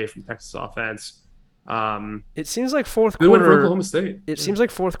 Really bad day from Texas offense. It seems like fourth quarter. Oklahoma State. It seems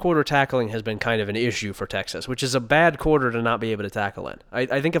like fourth quarter tackling has been kind of an issue for Texas, which is a bad quarter to not be able to tackle in.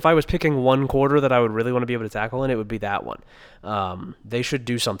 I think if I was picking one quarter that I would really want to be able to tackle in, it would be that one. They should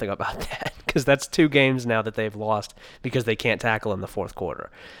do something about that because that's 2 games now that they've lost because they can't tackle in the fourth quarter.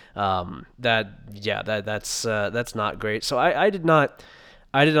 That's not great. So I did not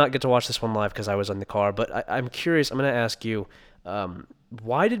get to watch this one live because I was in the car, but I'm curious. I'm going to ask you.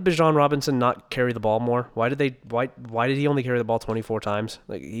 Why did Bijan Robinson not carry the ball more? Why did he only carry the ball 24 times?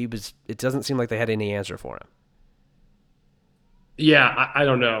 It doesn't seem like they had any answer for him. Yeah, I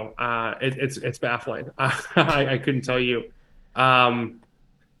don't know. It's baffling. I couldn't tell you.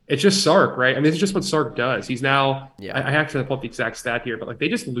 It's just Sark, right? I mean, it's just what Sark does. He's now. Yeah. I actually pull up the exact stat here, but like they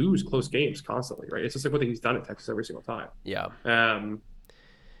just lose close games constantly, right? It's just like what he's done at Texas every single time. Yeah.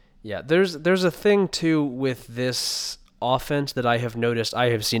 Yeah. There's a thing too with this offense that I have noticed.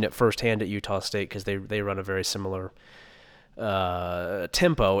 I have seen it firsthand at Utah State because they run a very similar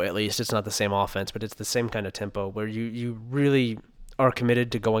tempo. At least it's not the same offense, but it's the same kind of tempo where you really are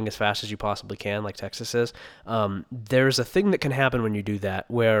committed to going as fast as you possibly can, like Texas is. There's a thing that can happen when you do that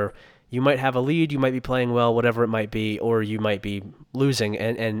where you might have a lead, you might be playing well, whatever it might be, or you might be losing,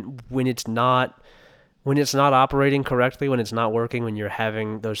 and when it's not operating correctly, when it's not working, when you're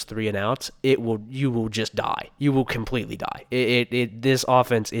having those 3 and outs, you will just die. You will completely die. This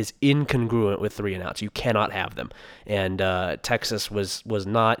offense is incongruent with 3 and outs. You cannot have them. And Texas was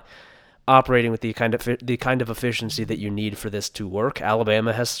not operating with the kind of efficiency that you need for this to work.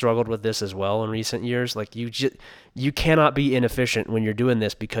 Alabama has struggled with this as well in recent years. Like you cannot be inefficient when you're doing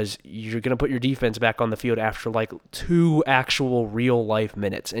this because you're going to put your defense back on the field after like 2 actual real life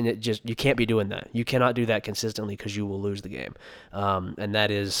minutes, and you can't be doing that. You cannot do that consistently because you will lose the game. And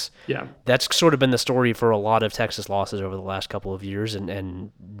that's sort of been the story for a lot of Texas losses over the last couple of years,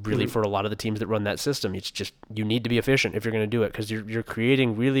 and really for a lot of the teams that run that system. It's just you need to be efficient if you're going to do it because you're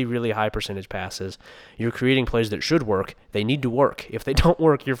creating really, really high percentage passes. You're creating plays that should work. They need to work. If they don't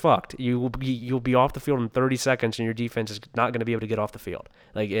work, you're fucked. You'll be off the field in 30 seconds, and your defense is not going to be able to get off the field.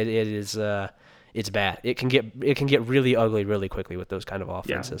 Like it is. It's bad. It can get really ugly really quickly with those kind of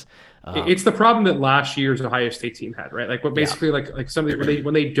offenses. Yeah. It's the problem that last year's Ohio State team had, right? Like what basically like somebody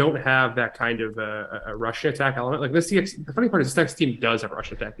when they don't have that kind of a rush attack element. Like the funny part is this next team does have a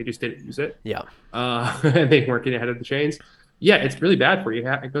rush attack. They just didn't use it. Yeah. And they weren't getting ahead of the chains. Yeah, it's really bad for you.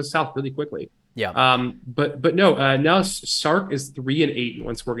 It goes south really quickly. Yeah. But no. Now Sark is 3-8 in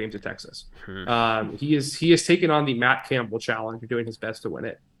 1-score games at Texas. He has taken on the Matt Campbell challenge of doing his best to win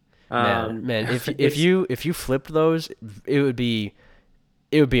it. Man, if you flipped those, it would be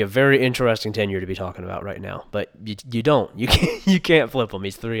a very interesting tenure to be talking about right now. But you don't. You can't flip them.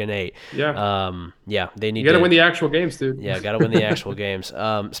 He's 3-8. Yeah. They need. You got to win the actual games, dude. Yeah, got to win the actual games.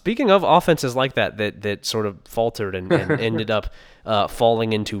 Speaking of offenses like that sort of faltered and ended up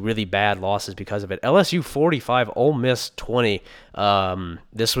falling into really bad losses because of it. LSU 45, Ole Miss 20.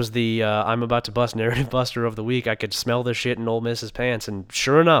 This was the I'm about to bust narrative buster of the week. I could smell the shit in Ole Miss's pants, and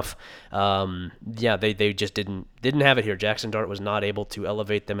sure enough, they just didn't have it here. Jackson Dart was not able to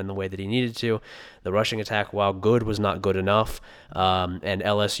elevate them in the way that he needed to. The rushing attack, while good, was not good enough, and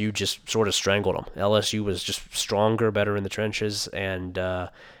LSU just sort of strangled them. LSU was just stronger, better in the trenches, and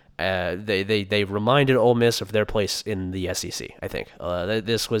they reminded Ole Miss of their place in the SEC. I think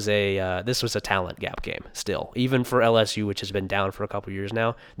this was a talent gap game. Still, even for LSU, which has been down for a couple years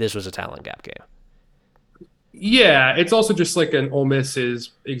now, this was a talent gap game. Yeah, it's also just like an Ole Miss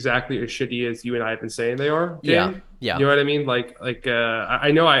is exactly as shitty as you and I have been saying they are. Jane. Yeah. You know what I mean?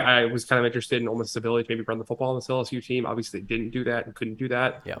 I know I was kind of interested in Ole Miss's ability to maybe run the football on this LSU team. Obviously, they didn't do that and couldn't do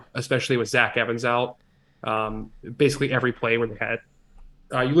that. Yeah. Especially with Zach Evans out. Basically every play where they had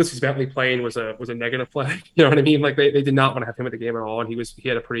Ulysses Bentley playing was a negative play. You know what I mean? Like they did not want to have him in the game at all, and he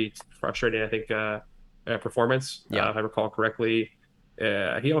had a pretty frustrating, I think, performance. If I recall correctly.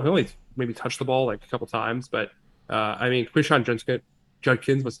 He only maybe touched the ball like a couple times, but I mean, Quinshon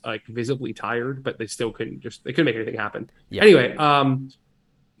Judkins was like visibly tired, but they still couldn't make anything happen. Yeah. Anyway,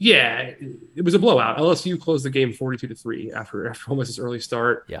 it was a blowout. LSU closed the game 42-3 after almost his early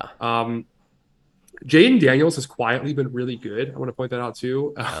start. Yeah. Jaden Daniels has quietly been really good. I want to point that out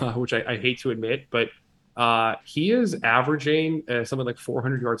too, which I hate to admit, but he is averaging something like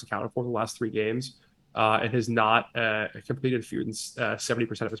 400 yards accounted for in the last 3 games. And has not completed fewer than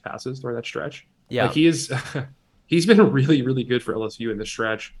 70% of his passes during that stretch. Yeah, like he's been really, really good for LSU in this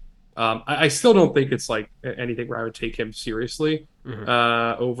stretch. I still don't think it's like anything where I would take him seriously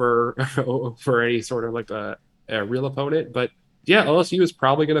over any sort of like a real opponent. But yeah, LSU is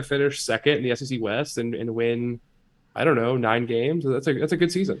probably going to finish second in the SEC West and win, I don't know, 9 games. That's a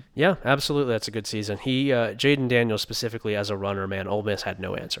good season. Yeah, absolutely. That's a good season. Jaden Daniels specifically as a runner, man, Ole Miss had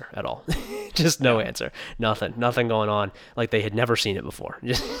no answer at all. Just no answer. Nothing going on. Like they had never seen it before.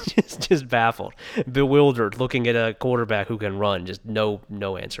 Just baffled, bewildered, looking at a quarterback who can run. Just no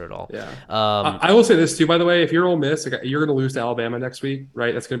answer at all. Yeah. I will say this too, by the way, if you're Ole Miss, you're going to lose to Alabama next week,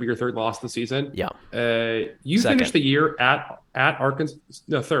 right? That's going to be your 3rd loss of the season. Yeah. You finished the year at Arkansas.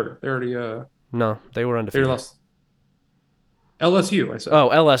 No, 3rd. They already. No, they were undefeated. They lost. LSU, I said. Oh,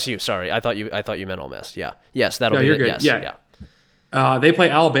 LSU. Sorry, I thought you meant Ole Miss. Yeah. Yes, that'll be you're it. Good. Yes. Yeah. They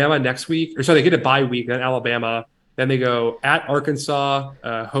play Alabama next week, or so they get a bye week. Then Alabama. Then they go at Arkansas,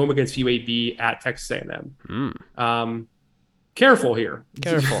 home against UAB, at Texas A&M. Careful here.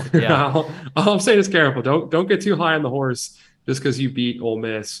 Careful. Yeah. all I'm saying is careful. Don't get too high on the horse just because you beat Ole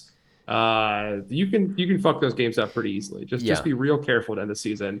Miss. You can fuck those games up pretty easily. Just be real careful to end the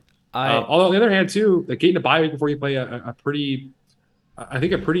season. Although on the other hand, too, like getting a bye week before you play a pretty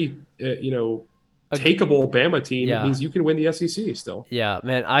takeable Bama team means you can win the SEC still. Yeah,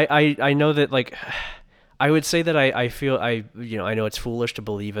 man. I know that, like, I would say that I feel I know it's foolish to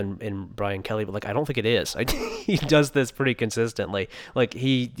believe in Brian Kelly, but like I don't think it is. He does this pretty consistently. Like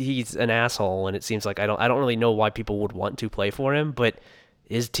he's an asshole, and it seems like I don't really know why people would want to play for him, but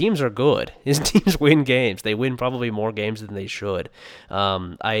his teams are good. His teams win games. They win probably more games than they should.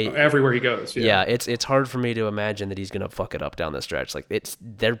 Everywhere he goes. Yeah, it's hard for me to imagine that he's gonna fuck it up down the stretch. Like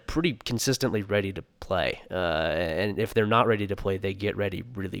they're pretty consistently ready to play, and if they're not ready to play, they get ready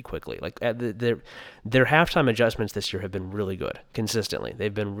really quickly. Like their halftime adjustments this year have been really good consistently.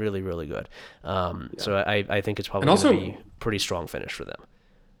 They've been really, really good. So I think it's probably going to be a pretty strong finish for them.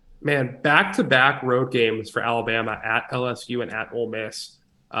 Man, back-to-back road games for Alabama at LSU and at Ole Miss.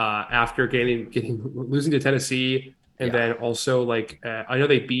 After losing to Tennessee, and then also I know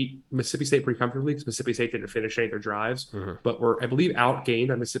they beat Mississippi State pretty comfortably because Mississippi State didn't finish any of their drives, but were, I believe, outgained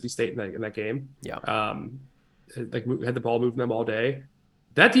on Mississippi State in that game. Yeah, had the ball moving them all day.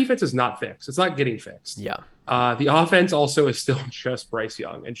 That defense is not fixed. It's not getting fixed. Yeah. The offense also is still just Bryce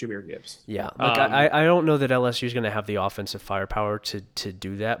Young and Jahmyr Gibbs. Yeah. Look, I don't know that LSU is going to have the offensive firepower to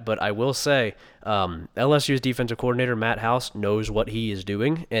do that, but I will say LSU's defensive coordinator, Matt House, knows what he is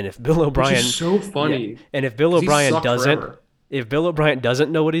doing. And if Bill O'Brien... Which is so funny. Yeah, and if Bill O'Brien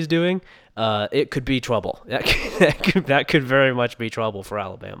doesn't know what he's doing, it could be trouble. That could very much be trouble for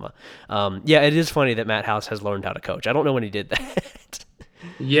Alabama. It is funny that Matt House has learned how to coach. I don't know when he did that.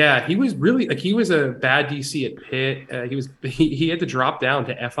 Yeah, he was really he was a bad DC at Pitt. He had to drop down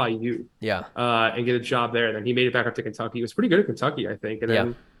to FIU. Yeah. And get a job there. And then he made it back up to Kentucky. He was pretty good at Kentucky, I think. And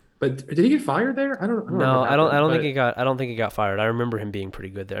then But did he get fired there? I don't remember No, what happened. But I don't think he got fired. I remember him being pretty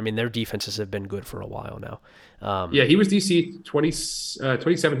good there. I mean, their defenses have been good for a while now. yeah, he was DC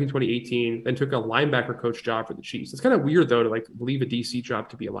 2017, 2018, then took a linebacker coach job for the Chiefs. It's kind of weird though to like leave a DC job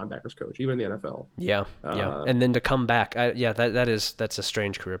to be a linebackers coach, even in the NFL. Yeah, yeah, and then to come back, yeah, that's a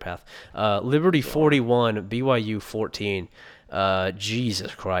strange career path. Liberty 41, BYU 14.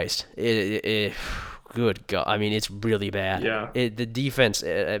 Jesus Christ, good God, I mean it's really bad. Yeah. The defense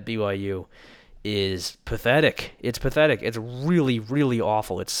at BYU is pathetic. It's pathetic. It's really, really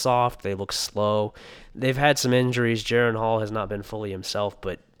awful. It's soft. They look slow. They've had some injuries. Jaron Hall has not been fully himself,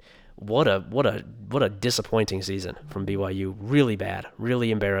 but what a disappointing season from BYU. Really bad.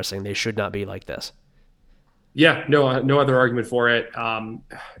 Really embarrassing. They should not be like this. Yeah, no other argument for it.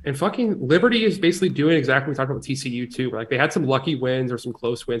 And fucking Liberty is basically doing exactly what we talked about with TCU too. Like they had some lucky wins or some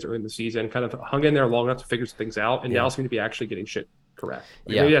close wins early in the season, kind of hung in there long enough to figure some things out, and now seem to be actually getting shit correct.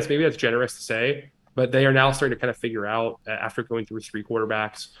 Like maybe that's generous to say, but they are now starting to kind of figure out after going through 3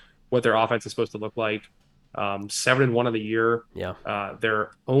 quarterbacks what their offense is supposed to look like. 7-1 on the year. Yeah.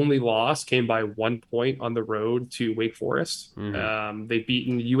 Their only loss came by 1 point on the road to Wake Forest. Mm-hmm. They've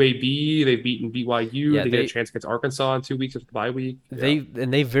beaten UAB. They've beaten BYU. Yeah, they get a chance against Arkansas in 2 weeks after the bye week.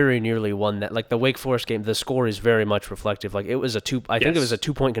 They very nearly won that. Like the Wake Forest game, the score is very much reflective. Like it was I think it was a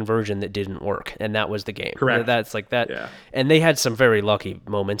 2-point conversion that didn't work, and that was the game. Correct. That's like that. Yeah. And they had some very lucky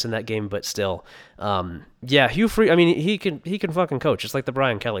moments in that game, but still. Yeah, Hugh Freeze. I mean, he can fucking coach. It's like the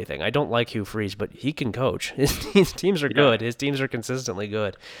Brian Kelly thing. I don't like Hugh Freeze, but he can coach. His teams are good. His teams are consistently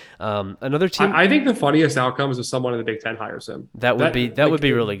good. Another team. I think the funniest outcome is if someone in the Big Ten hires him. That would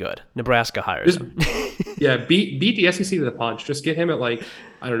be really good. Nebraska hires him. Yeah, beat the SEC to the punch. Just get him at like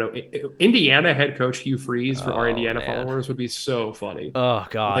I don't know. Indiana head coach Hugh Freeze for our Indiana followers would be so funny. Oh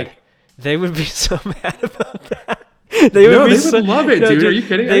God, like, they would be so mad about that. They would love it, dude. Are you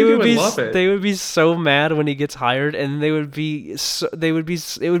kidding? They would love it. They would be so mad when he gets hired, and it would be so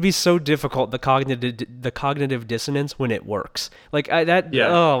difficult, the cognitive dissonance when it works. Like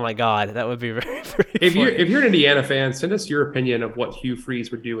oh my God, that would be very, very funny. If you're an Indiana fan, send us your opinion of what Hugh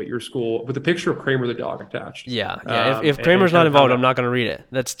Freeze would do at your school with a picture of Kramer the dog attached. Yeah. If Kramer's not involved, I'm not going to read it.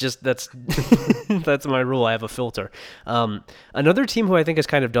 That's that's my rule. I have a filter. Another team who I think has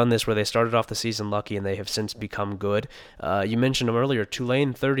kind of done this, where they started off the season lucky and they have since become good. You mentioned them earlier.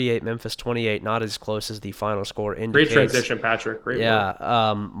 Tulane 38, Memphis 28. Not as close as the final score indicates. Great transition, Patrick. Great work.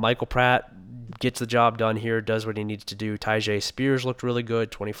 Michael Pratt gets the job done here. Does what he needs to do. Tyjae Spears looked really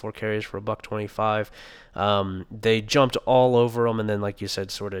good. 24 carries for $125. They jumped all over him, and then, like you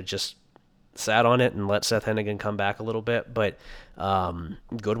said, sort of just sat on it and let Seth Hennigan come back a little bit. But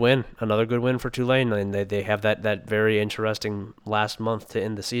good win. Another good win for Tulane. And they have that very interesting last month to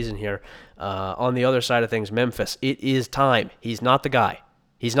end the season here. On the other side of things, Memphis, it is time. He's not the guy.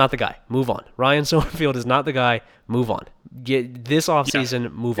 Move on. Ryan Silverfield is not the guy. Move on. Get this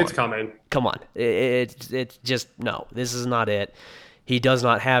offseason, move on. It's coming. Come on. It's just, no, this is not it. He does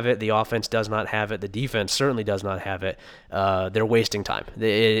not have it. The offense does not have it. The defense certainly does not have it. They're wasting time.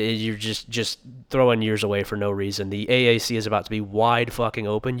 You're just throwing years away for no reason. The AAC is about to be wide fucking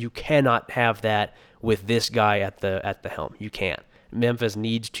open. You cannot have that with this guy at the helm. You can't. Memphis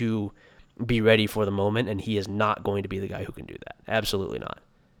needs to be ready for the moment, and he is not going to be the guy who can do that. Absolutely not.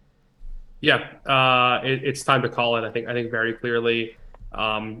 Yeah, it's time to call it. I think very clearly.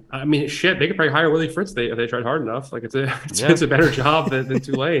 I mean, shit, they could probably hire Willie Fritz if they tried hard enough. Like it's a better job than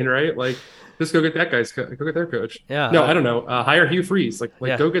Tulane, right? Like just go get that guy's go get their coach. Yeah. No, I don't know. Hire Hugh Freeze.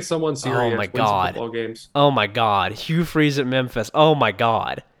 Go get someone serious. Oh my God. Football games. Oh my God. Hugh Freeze at Memphis. Oh my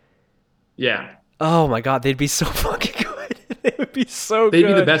God. Yeah. Oh my God. They'd be so fucking good. They would be so good. They'd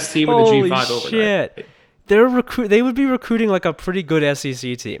be the best team in the G5 overnight. Shit. They would be recruiting like a pretty good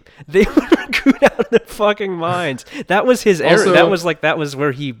SEC team. They would recruit out of their fucking minds. That was his era. That was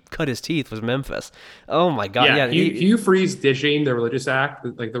where he cut his teeth, was Memphis. Oh my God. Yeah. Hugh Freeze ditching the religious act,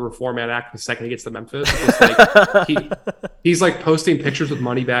 like the Reform Act, the second he gets to Memphis. Like, he's like posting pictures with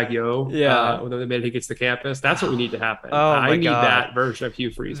Moneybag Yo. The minute he gets to campus. That's what we need to happen. I need that version of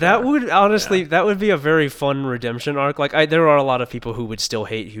Hugh Freeze. That would honestly, that would be a very fun redemption arc. Like there are a lot of people who would still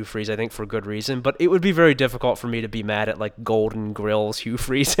hate Hugh Freeze, I think, for good reason, but it would be very difficult for me to be mad at like Golden Grills Hugh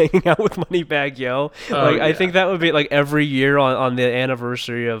Freeze hanging out with Moneybag Yo. I think that would be like every year on the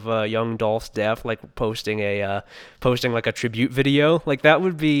anniversary of young Dolph's death, like posting like a tribute video. Like that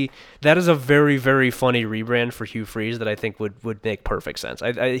is a very, very funny rebrand for Hugh Freeze that I think would make perfect sense.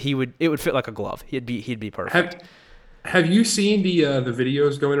 It would fit like a glove. He'd be perfect. Have you seen the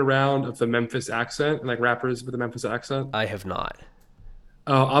videos going around of the Memphis accent and like rappers with the Memphis accent? I have not.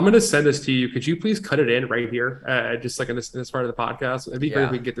 I'm gonna send this to you. Could you please cut it in right here, just like in this part of the podcast? It'd be great if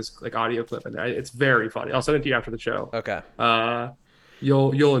Yeah. we could get this like audio clip in there. It's very funny. I'll send it to you after the show. Okay. Uh,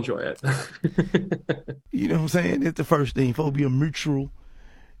 you'll enjoy it. You know what I'm saying? It's the first thing. Supposed to be a mutual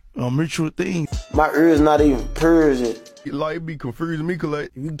thing. My ear's not even purging. Like, be confusing me,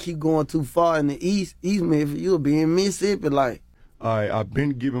 collect. If you keep going too far in the East Memphis, you'll be in Mississippi. Like, All right, I've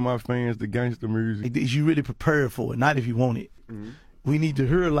been giving my fans the gangster music. Is you really prepared for it, not if you want it. We need to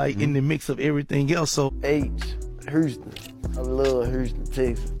hear like in the mix of everything else. So H, Houston. I love Houston,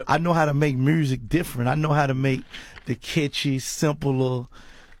 Texas. I know how to make music different. I know how to make the catchy, simpler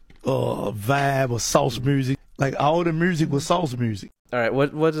vibe or sauce music. Like all the music was sauce music. All right.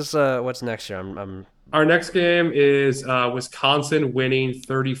 What's next year? I'm Our next game is Wisconsin winning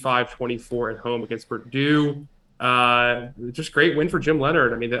 35-24 at home against Purdue. Just great win for Jim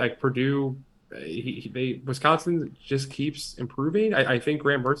Leonhard. I mean, like Purdue, Wisconsin just keeps improving. I think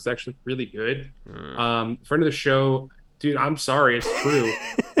Graham Mertz is actually really good. Friend of the show, dude. I'm sorry, it's true.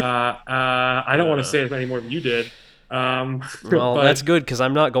 I don't want to say it any more than you did. well, but- that's good because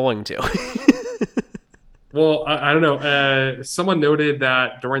I'm not going to. Well, I don't know. Someone noted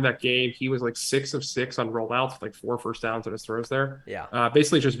that during that game, he was like 6 of 6 on rollouts, like 4 first downs on his throws there. Yeah.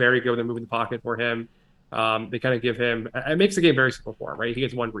 Basically, just very good with moving the pocket for him. They kind of give him, it makes the game very simple for him, right? He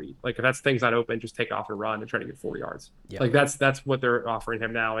gets one read. Like if that's things not open, just take off and run and try to get 4 yards. Yeah. Like that's what they're offering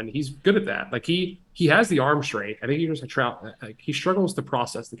him now, and he's good at that. Like he has the arm strength. I think he just he struggles to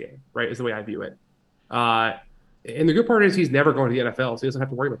process the game, right? Is the way I view it. And the good part is he's never going to the NFL, so he doesn't have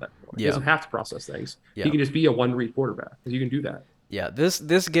to worry about that anymore. He doesn't have to process things. Yeah. He can just be a one-read quarterback. You can do that. Yeah. This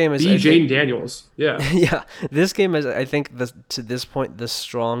game is Be Jaden Daniels. Yeah. Yeah. This game is, I think, to this point, the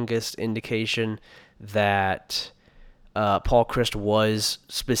strongest indication that Paul Chryst was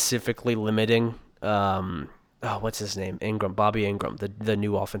specifically limiting. What's his name? Bobby Ingram, the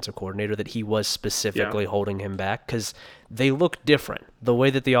new offensive coordinator, that he was specifically holding him back because they look different. The way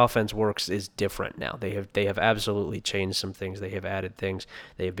that the offense works is different now. They have absolutely changed some things. They have added things.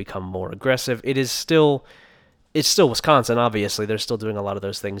 They have become more aggressive. It's still Wisconsin, obviously. They're still doing a lot of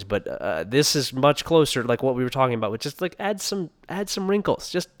those things, but this is much closer, like what we were talking about, with just like add some wrinkles.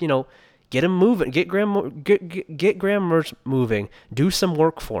 Just, get him moving. Get Graham Mertz moving. Do some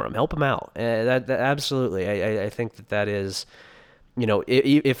work for him. Help him out. That absolutely. I think that is,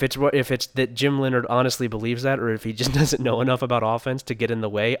 if it's that Jim Leonhard honestly believes that, or if he just doesn't know enough about offense to get in the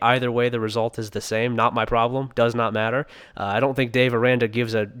way. Either way, the result is the same. Not my problem. Does not matter. I don't think Dave Aranda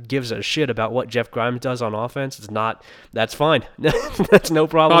gives a shit about what Jeff Grimes does on offense. It's not. That's fine. That's no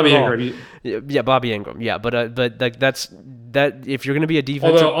problem. Bobby at all. Ingram. Yeah, Bobby Ingram. Yeah, but like that's. That if you're going to be a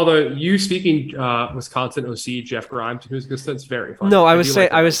defensive, although you speaking Wisconsin OC Jeff Grimes, who's that's very funny. No, I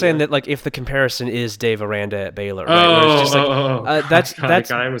was saying that like if the comparison is Dave Aranda at Baylor, right?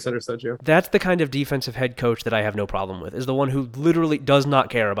 That's I misunderstood you. That's the kind of defensive head coach that I have no problem with. Is the one who literally does not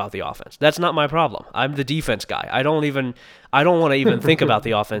care about the offense. That's not my problem. I'm the defense guy. I don't want to even think about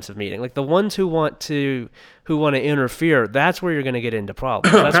the offensive meeting. Like the ones who want to interfere, that's where you're going to get into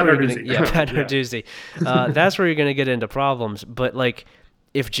problems. That's where you're going to, Pat Narduzzi. That's where you're going to get into problems. But like,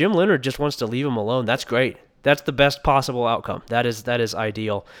 if Jim Leonhard just wants to leave him alone, that's great. That's the best possible outcome. That is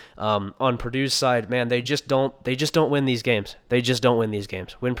ideal. On Purdue's side, man, they just don't win these games. They just don't win these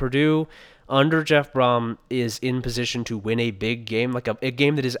games. When Purdue under Jeff Brom is in position to win a big game, like a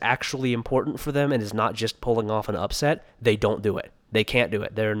game that is actually important for them and is not just pulling off an upset, they don't do it. They can't do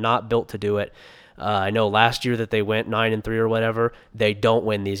it. They're not built to do it. I know last year that they went 9-3 or whatever. They don't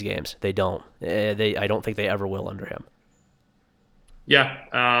win these games. They don't. I don't think they ever will under him. Yeah.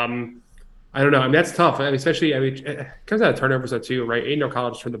 I don't know. I mean, that's tough. Especially, it comes out of turnovers though too, right? Aiden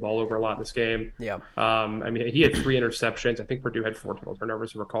O'Connell just turned the ball over a lot in this game. Yeah. He had 3 interceptions. I think Purdue had 4 total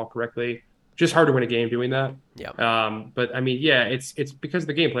turnovers, if I recall correctly. Just hard to win a game doing that. Yeah. But it's because of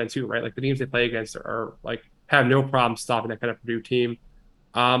the game plan too, right? Like the teams they play against are like have no problem stopping that kind of Purdue team.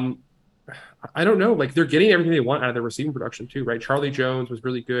 I don't know. Like they're getting everything they want out of their receiving production too, right? Charlie Jones was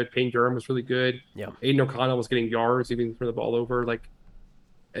really good. Payne Durham was really good. Yeah. Aiden O'Connell was getting yards, even throw the ball over. Like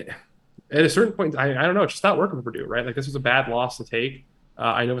at a certain point, I don't know. It's just not working for Purdue, right? Like this was a bad loss to take.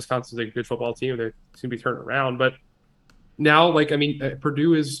 I know Wisconsin's a good football team. They're going to be turning around, but now,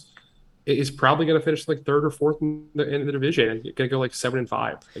 Purdue is probably going to finish like 3rd or 4th in the division and going to go like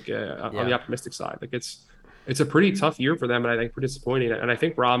 7-5, on the optimistic side. Like it's a pretty tough year for them, and I think pretty disappointing. And I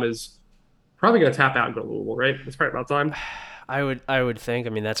think Brom is probably going to tap out and go to Louisville, right? It's probably about time. I would think. I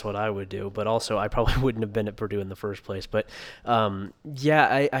mean, that's what I would do. But also, I probably wouldn't have been at Purdue in the first place. But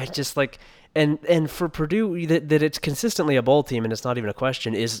I just like and for Purdue that it's consistently a bowl team and it's not even a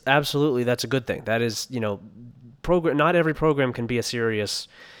question is absolutely that's a good thing. That is program. Not every program can be a serious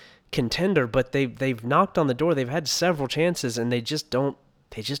contender, but they've knocked on the door. They've had several chances, and they just don't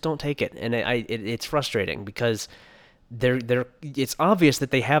take it. And it's frustrating because it's obvious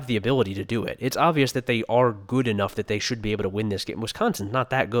that they have the ability to do it. It's obvious that they are good enough that they should be able to win this game. Wisconsin's not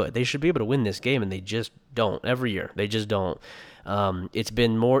that good. They should be able to win this game, and they just don't every year. They just don't. It's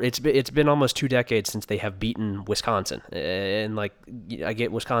been almost 2 decades since they have beaten Wisconsin, and like I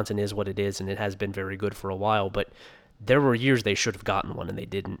get Wisconsin is what it is, and it has been very good for a while, but there were years they should have gotten one and they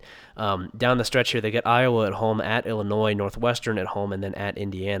didn't. Down the stretch here, they get Iowa at home, at Illinois, Northwestern at home, and then at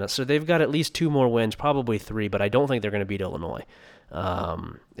Indiana. So they've got at least 2 more wins, probably 3, but I don't think they're going to beat Illinois.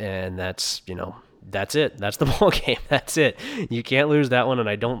 And that's it. That's the ball game. That's it. You can't lose that one, and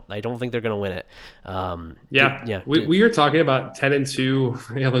I don't think they're going to win it. We are talking about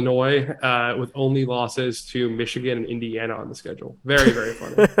 10-2 Illinois with only losses to Michigan and Indiana on the schedule. Very, very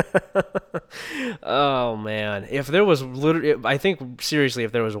funny. Oh man, if there was I think seriously,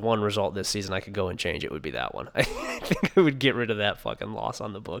 if there was one result this season I could go and change, it would be that one. I think I would get rid of that fucking loss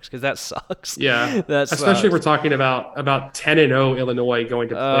on the books because that sucks. Yeah, especially if we're talking about 10-0 Illinois going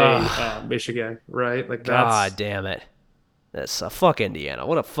to play Michigan, right? Like, God damn it. That's fuck Indiana.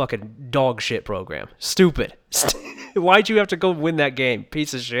 What a fucking dog shit program. Stupid. Why'd you have to go win that game,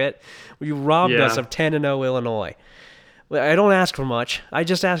 piece of shit? You robbed us of 10-0 Illinois. I don't ask for much. I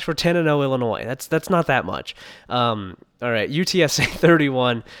just ask for 10-0 Illinois. That's not that much. All right, UTSA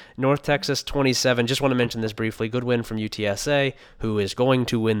 31, North Texas 27. Just want to mention this briefly. Good win from UTSA, who is going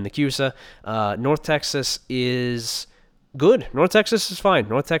to win the CUSA. North Texas is good. North Texas is fine.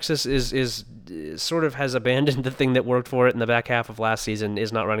 North Texas is sort of has abandoned the thing that worked for it in the back half of last season,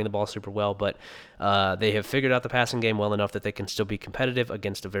 is not running the ball super well, but they have figured out the passing game well enough that they can still be competitive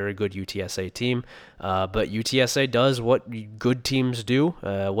against a very good UTSA team. But UTSA does what good teams do,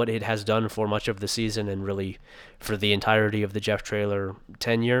 what it has done for much of the season and really for the entirety of the Jeff Traylor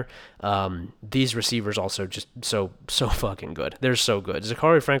tenure. These receivers also just so fucking good. They're so good.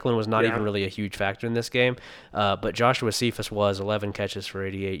 Zachary Franklin was not even really a huge factor in this game, but Joshua Cephas was 11 catches for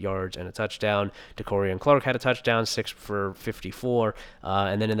 88 yards and a touchdown. DeCorian Clark had a touchdown, 6 for 54.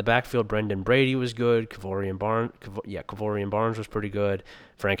 And then in the backfield, Brendan Brady was good. Kavorian Barnes was pretty good.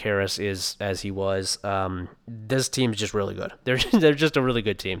 Frank Harris is as he was. This team's just really good. They're just a really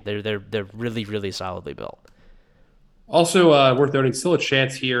good team. They're really, really solidly built. Also, worth noting, still a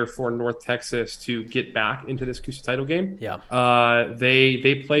chance here for North Texas to get back into this CUSA title game. Yeah.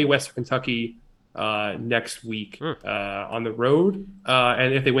 They play Western Kentucky next week on the road,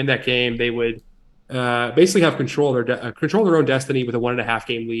 and if they win that game, they would basically have control of their own destiny with a 1.5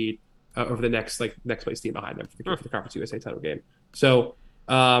 game lead over the next place team behind them for the Conference USA title game. So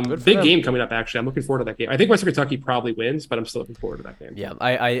big game coming up. Actually, I'm looking forward to that game. I think Western Kentucky probably wins, but I'm still looking forward to that game. Yeah,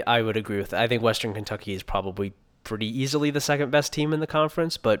 I would agree with that. I think Western Kentucky is probably pretty easily the second best team in the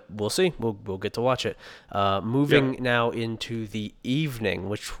conference, but we'll see. We'll get to watch it. Moving now into the evening,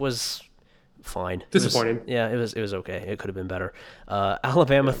 which was fine. Disappointing. It was okay. It could have been better.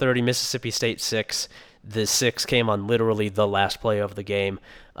 Alabama 30, Mississippi State 6. The 6 came on literally the last play of the game.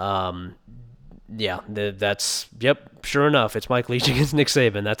 Sure enough, it's Mike Leach against Nick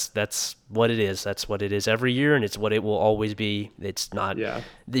Saban. That's what it is. That's what it is every year, and it's what it will always be. It's not. Yeah.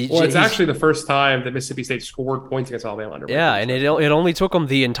 It's actually the first time that Mississippi State scored points against Alabama. And it only took them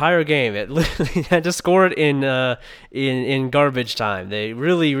the entire game. It literally had to score it in garbage time. They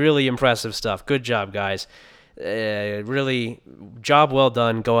really impressive stuff. Good job, guys. Really, job well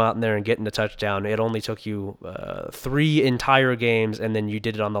done. Go out in there and getting a touchdown. It only took you 3 entire games, and then you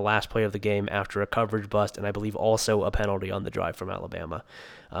did it on the last play of the game after a coverage bust, and I believe also a penalty on the drive from Alabama.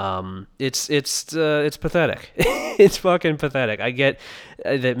 It's pathetic. It's fucking pathetic. I get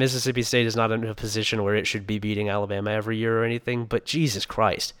that Mississippi State is not in a position where it should be beating Alabama every year or anything, but Jesus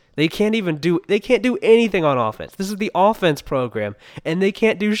Christ. They can't do anything on offense. This is the offense program, and they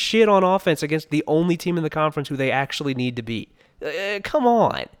can't do shit on offense against the only team in the conference who they actually need to beat. Come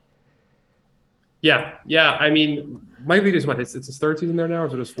on. Yeah. I mean, Mike Leach is what? It's his 3rd season there now, or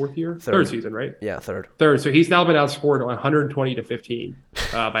is it his 4th year? Third season, right? Yeah, third. So he's now been outscored 120-15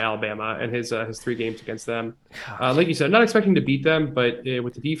 by Alabama in his 3 games against them. Like you said, not expecting to beat them, but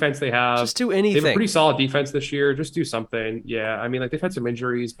with the defense they have, just do anything. They have a pretty solid defense this year. Just do something. Yeah, I mean, like they've had some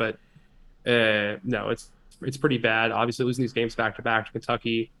injuries, but no, it's pretty bad. Obviously, losing these games back to back to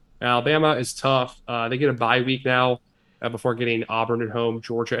Kentucky. Alabama is tough. They get a bye week now. Before getting Auburn at home,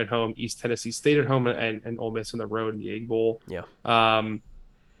 Georgia at home, East Tennessee State at home, and Ole Miss on the road in the Egg Bowl. Yeah.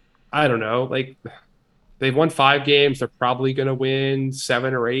 I don't know. Like, they've won 5 games. They're probably going to win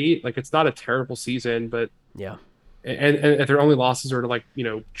 7 or 8. Like, it's not a terrible season, but yeah, and if their only losses are to like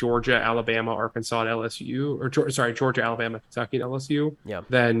Georgia, Alabama, Arkansas, and LSU, Georgia, Alabama, Kentucky, and LSU, Yeah.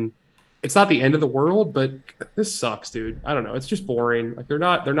 then it's not the end of the world. But this sucks, dude. I don't know. It's just boring. Like they're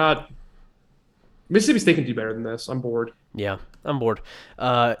not. Mississippi State can do better than this. I'm bored. Yeah, I'm bored.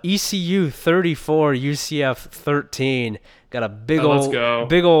 ECU 34, UCF 13. Got a big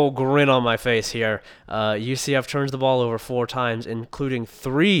old grin on my face here. UCF turns the ball over 4 times, including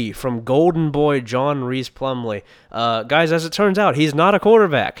 3 from Golden Boy John Reese Plumlee. Guys, as it turns out, he's not a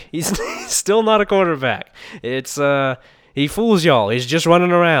quarterback. He's still not a quarterback. It's he fools y'all. He's just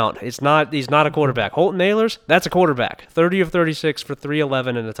running around. He's not a quarterback. Holton Ahlers, that's a quarterback. 30 of 36 for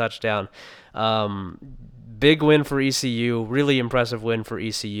 311 and a touchdown. Big win for ECU. Really impressive win for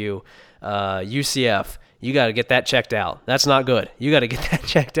ECU. UCF, you got to get that checked out. That's not good. You got to get that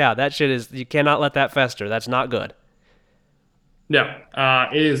checked out. That shit is, you cannot let that fester. That's not good. No,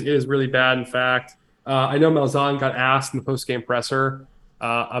 it is really bad. In fact, I know Malzahn got asked in the post-game presser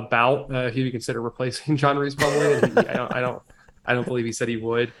about if he would consider replacing John Reese Plumlee. I don't believe he said he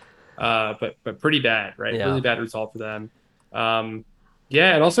would. But pretty bad, right? Yeah. Really bad result for them.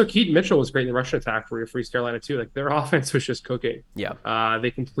 Yeah, and also Keaton Mitchell was great in the rushing attack for East Carolina too. Like their offense was just cooking. Yeah.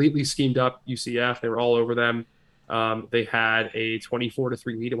 They completely schemed up UCF. They were all over them. They had a 24-3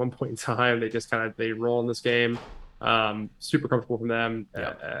 lead at one point in time. They just they roll in this game. Super comfortable from them.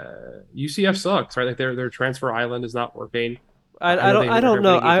 Yeah. UCF sucks, right? Like their transfer island is not working. I don't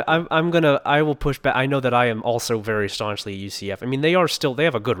know. I will push back. I know that I am also very staunchly UCF. I mean, they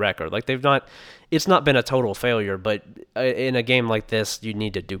have a good record. Like it's not been a total failure, but in a game like this, you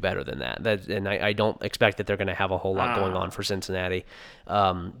need to do better than that. And I don't expect that they're going to have a whole lot going on for Cincinnati.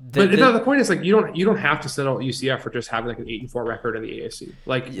 The point is like you don't have to settle UCF for just having like an 8-4 record in the AAC.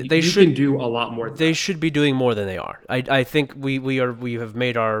 Like they can do a lot more. They should be doing more than they are. I think we have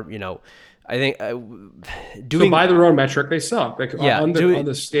made our I think so by their own metric, they suck. Like on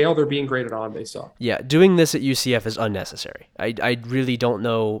the scale they're being graded on, they suck. Yeah, doing this at UCF is unnecessary. I really don't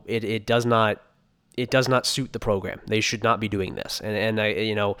know. It does not suit the program. They should not be doing this. And I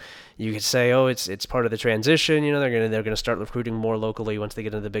you could say, oh, it's part of the transition. They're gonna start recruiting more locally once they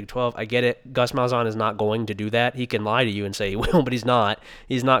get into the Big 12. I get it. Gus Malzahn is not going to do that. He can lie to you and say he will, but he's not.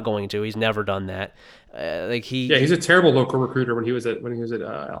 He's not going to. He's never done that. He's a terrible local recruiter when he was at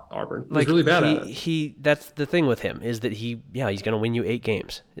Auburn. He's really bad at it. That's the thing with him is that he's going to win you 8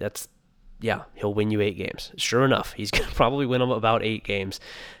 games. He'll win you 8 games. Sure enough, he's going to probably win them about 8 games,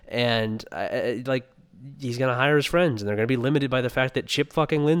 and he's going to hire his friends, and they're going to be limited by the fact that Chip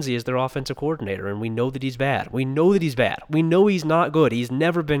fucking Lindsey is their offensive coordinator, and we know that he's bad. We know that he's bad. We know he's not good. He's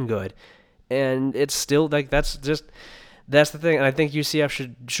never been good, and it's still that's the thing. And I think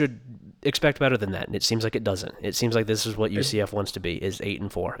UCF should expect better than that, and it seems like it doesn't. It seems like this is what UCF wants to be, is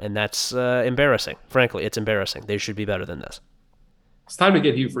 8-4, and that's embarrassing. Frankly, it's embarrassing. They should be better than this. It's time to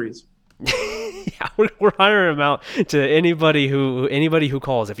get Hugh Freeze. Yeah, we're hiring him out to anybody who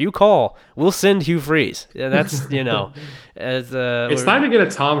calls. If you call, we'll send Hugh Freeze. Yeah, that's it's time to get a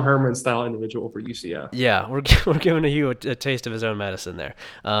Tom Herman style individual for UCF. Yeah, we're giving Hugh a taste of his own medicine there.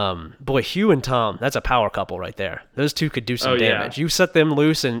 Boy, Hugh and Tom, that's a power couple right there. Those two could do some damage. You set them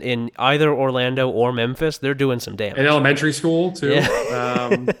loose in either Orlando or Memphis, they're doing some damage. In elementary school too.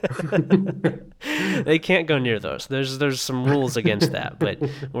 Yeah. They can't go near those. There's some rules against that, but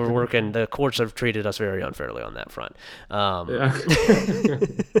we're working. The courts have treated us very unfairly on that front.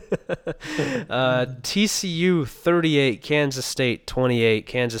 TCU 38, Kansas State 28.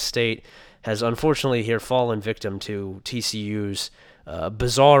 Kansas State has unfortunately here fallen victim to TCU's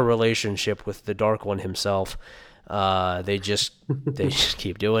bizarre relationship with the Dark One himself. They just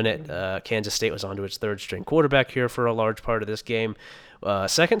keep doing it. Kansas State was onto its third string quarterback here for a large part of this game.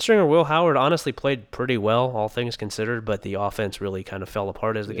 Second stringer Will Howard honestly played pretty well, all things considered, but the offense really kind of fell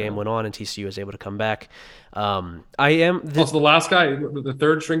apart as the game went on, and TCU was able to come back. Also, the last guy, the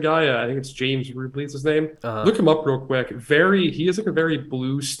third string guy, I think it's James Rubley is his name. Look him up real quick. He is like a very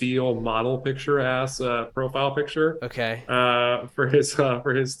Blue Steel model picture profile picture. Okay. For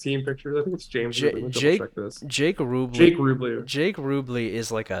his team pictures, I think it's James. Jake Rubley. Jake Rubley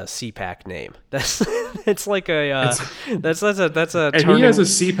is like a CPAC name. It's like a that's a. And he has a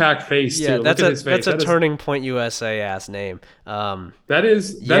CPAC face too. Yeah, Look at his face. That's a Turning Point USA ass name. That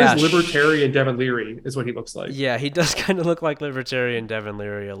is Libertarian Devin Leary is what he looks like. Yeah, he does kind of look like Libertarian Devin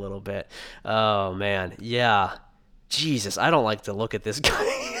Leary a little bit. Oh man, yeah. Jesus, I don't like to look at this guy.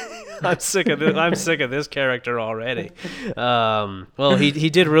 I'm sick of this character already. Well, he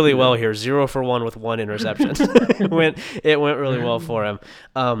did really well here. 0 for 1 with 1 interception. It went really well for him.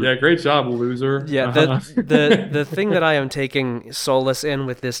 Yeah, great job, loser. Yeah, the thing that I am taking solace in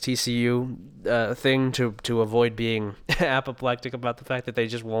with this TCU thing to avoid being apoplectic about the fact that they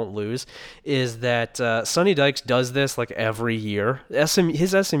just won't lose is that Sonny Dykes does this like every year.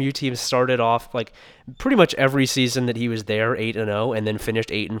 His SMU team started off like pretty much every season that he was there 8-0 and then finished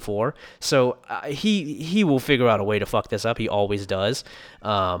 8-4. So he will figure out a way to fuck this up. He always does.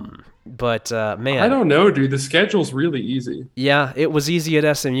 But man, I don't know, dude. The schedule's really easy. Yeah, it was easy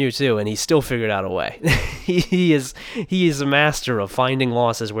at SMU too, and he still figured out a way. he is a master of finding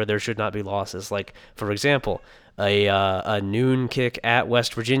losses where there should not be losses. Like, for example, a noon kick at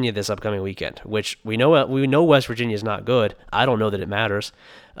West Virginia this upcoming weekend, which we know West Virginia is not good. I don't know that it matters.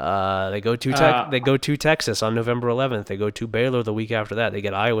 They go to Texas on November 11th. They go to Baylor the week after that. They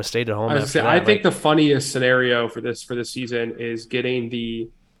get Iowa State at home. I think the funniest scenario for this season is getting the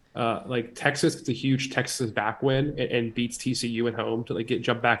Texas gets a huge Texas back win and beats TCU at home to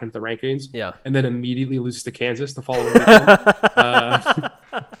jump back into the rankings. Yeah, and then immediately loses to Kansas the following weekend.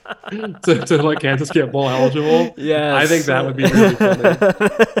 to Kansas get bowl eligible. Yeah, I think that would be really funny.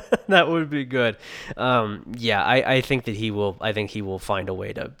 That would be good. I think that he will. I think he will find a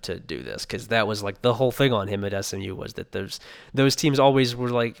way to do this, because that was like the whole thing on him at SMU was that those teams always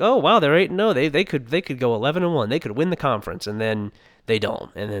were like, oh wow, they're 8-0. They could go 11-1. They could win the conference, and then they don't,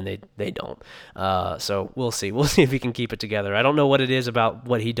 and then they don't. So we'll see. We'll see if he can keep it together. I don't know what it is about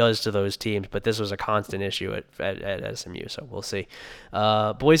what he does to those teams, but this was a constant issue at SMU, so we'll see.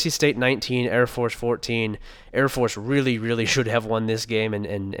 Boise State 19, Air Force 14. Air Force really, really should have won this game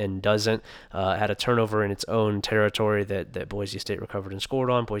and doesn't. Had a turnover in its own territory that Boise State recovered and scored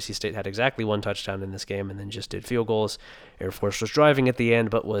on. Boise State had exactly one touchdown in this game and then just did field goals. Air Force was driving at the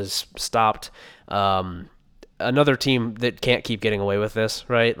end but was stopped. Another team that can't keep getting away with this,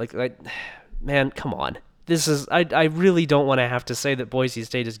 right? Like, man, come on. This is I really don't want to have to say that Boise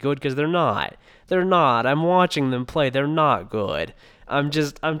State is good, because they're not. They're not. I'm watching them play. They're not good. I'm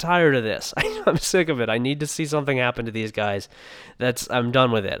tired of this. I'm sick of it. I need to see something happen to these guys. I'm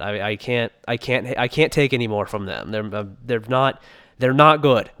done with it. I can't take any more from them. They're not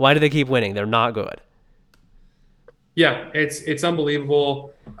good. Why do they keep winning? They're not good. Yeah, it's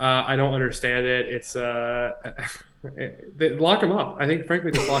unbelievable. I don't understand it. It's they lock him up. I think,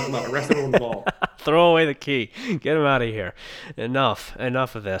 frankly, just lock him up. Arrest everyone involved. Throw away the key. Get him out of here. Enough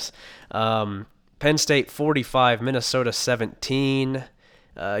of this. Penn State 45, Minnesota 17.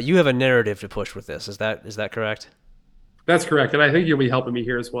 You have a narrative to push with this. Is that correct? That's correct, and I think you'll be helping me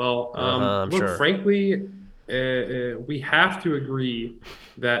here as well. I'm sure. Frankly, we have to agree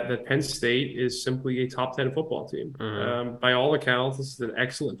that Penn State is simply a top 10 football team. Mm-hmm. By all accounts, this is an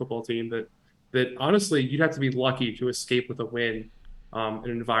excellent football team that honestly you'd have to be lucky to escape with a win in an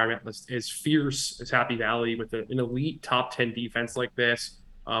environment as fierce as Happy Valley with an elite top 10 defense like this.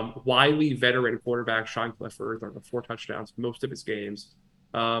 Wily veteran quarterback Sean Clifford throwing 4 touchdowns most of his games.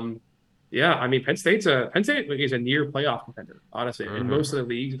 Yeah, I mean Penn State is a near playoff contender, honestly. Mm-hmm. In most of the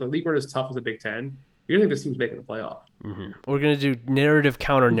leagues, the league weren't as tough as the Big Ten. You don't think this team's making the playoff? Mm-hmm. We're going to do narrative,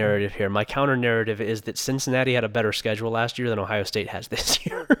 counter narrative here. My counter narrative is that Cincinnati had a better schedule last year than Ohio State has this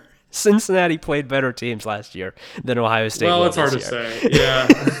year. Cincinnati played better teams last year than Ohio State. Well, it's hard to say.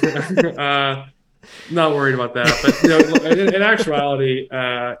 Yeah. Not worried about that. But in actuality,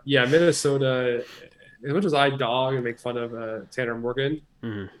 Minnesota, as much as I dog and make fun of Tanner Morgan,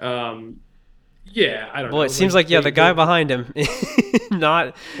 mm-hmm. I don't know. Boy, it seems like the guy behind him, not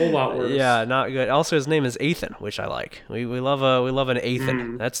a whole lot worse. Yeah, not good. Also, his name is Ethan, which I like. We love an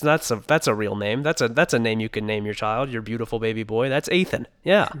Ethan. That's a real name. That's a name you can name your child, your beautiful baby boy. That's Ethan.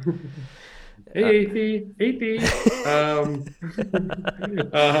 Yeah. Hey, Ethan.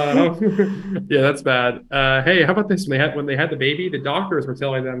 Yeah, that's bad. Hey, how about this? When they had the baby, the doctors were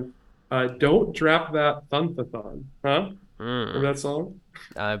telling them, "Don't drop that thun-thun," huh? Remember that song?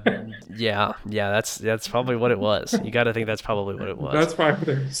 Yeah, that's probably what it was. You got to think that's probably what it was. That's probably what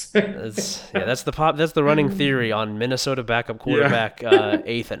they're saying. That's the running theory on Minnesota backup quarterback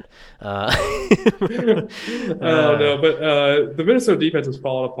Ethan. No, but the Minnesota defense is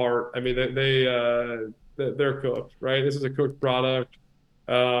falling apart. I mean, they're cooked, right? This is a cooked product.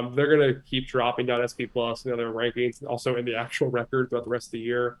 They're going to keep dropping down SP Plus and other rankings, also in the actual record throughout the rest of the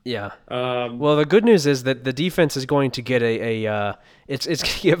year. Yeah. Well, the good news is that the defense is going to get it's going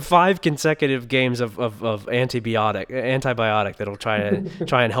to get 5 consecutive games of antibiotic that'll try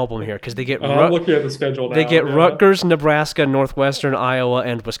and help them here, because they get. I'm looking at the schedule now. They get Rutgers, Nebraska, Northwestern, Iowa,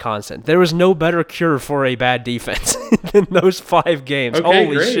 and Wisconsin. There is no better cure for a bad defense than those 5 games. Okay,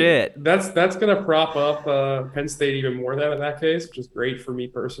 holy great. shit! That's going to prop up Penn State even more than in that case, which is great for me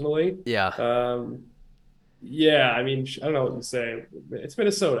personally. Yeah. Yeah, I mean, I don't know what to say. It's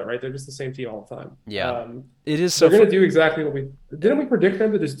Minnesota, right? They're just the same team all the time. Yeah, it is so They're gonna do exactly what we didn't we predict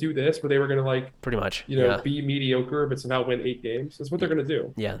them to just do this, where they were gonna like, pretty much. be mediocre but somehow win 8 games. That's what they're gonna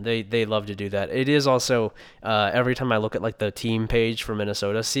do. Yeah, they love to do that. It is also every time I look at like the team page for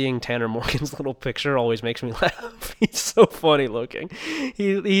Minnesota, seeing Tanner Morgan's little picture always makes me laugh. He's so funny looking.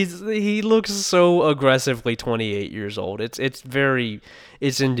 He looks so aggressively 28 years old. It's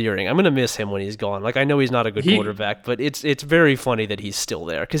endearing. I'm gonna miss him when he's gone. Like I know he's not a good quarterback, but it's very funny that he's still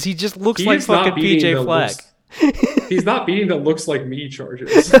there because he just looks like fucking PJ Fleck. He's not beating the looks like me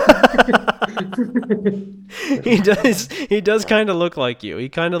charges. He does kind of look like you. He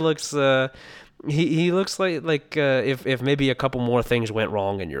kind of looks he looks like if maybe a couple more things went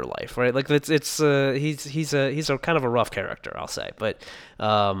wrong in your life, right? Like he's a kind of a rough character, I'll say. But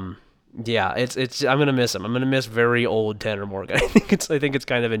yeah, it's I'm gonna miss him. I'm gonna miss very old Tanner Morgan. I think it's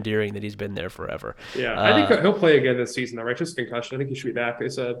kind of endearing that he's been there forever. Yeah, I think he'll play again this season, though, right? Just concussion. I think he should be back. They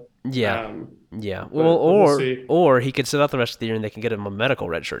said. Yeah, yeah. Well, or he could sit out the rest of the year, and they can get him a medical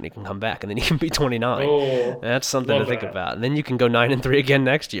red shirt, and he can come back, and then he can be 29. Oh, that's something to think about. And then you can go 9-3 again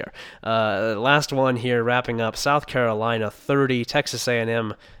next year. Last one here, wrapping up. South Carolina 30, Texas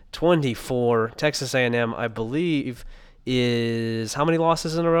A&M 24. Texas A&M, I believe, is how many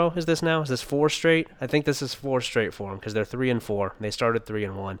losses in a row is this now? Is this 4 straight? I think this is 4 straight for them because they're 3-4. They started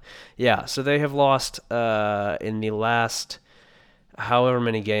 3-1. Yeah, so they have lost in the last however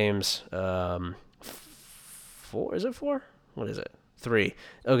many games. 4? Is it 4? What is it? 3.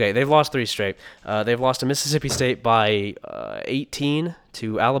 Okay, they've lost 3 straight. They've lost to Mississippi State by 18,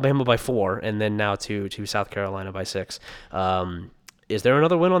 to Alabama by 4, and then now to South Carolina by 6. Is there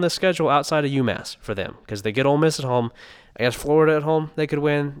another win on this schedule outside of UMass for them? Because they get Ole Miss at home. I guess Florida at home they could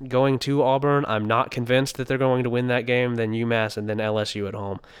win. Going to Auburn, I'm not convinced that they're going to win that game. Then UMass and then LSU at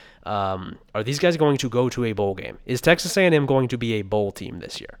home. Are these guys going to go to a bowl game? Is Texas A&M going to be a bowl team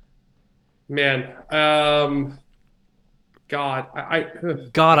this year? Man, God,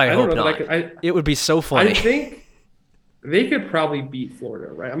 I hope not. It would be so funny. I think they could probably beat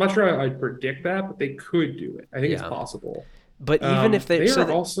Florida, right? I'm not sure I'd predict that, but they could do it. I think it's possible. But even if they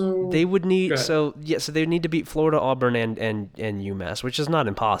also they would need so they would need to beat Florida, Auburn, and UMass, which is not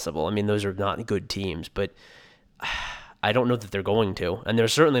impossible. I mean, those are not good teams, but I don't know that they're going to, and they're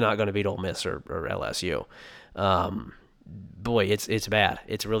certainly not going to beat Ole Miss or LSU. Boy, it's bad.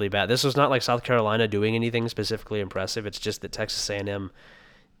 It's really bad. This was not like South Carolina doing anything specifically impressive. It's just that Texas A&M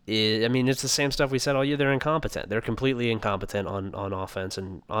is, I mean, it's the same stuff we said all year. They're incompetent. They're completely incompetent on offense,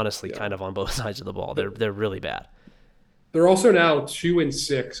 and honestly, kind of on both sides of the ball. They're really bad. They're also now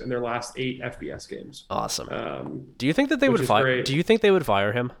 2-6 in their last 8 FBS games. Awesome. Do you think that they would fire? Do you think they would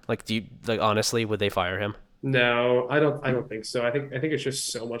fire him? Honestly, would they fire him? No, I don't think so. I think it's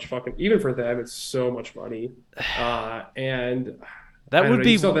just so much fucking, even for them, it's so much money. And that would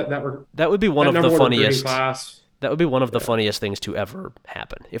be one of the funniest. That would be one of the funniest things to ever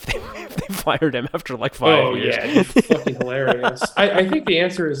happen if they fired him after like 5 years. Oh yeah, it's fucking hilarious. I think the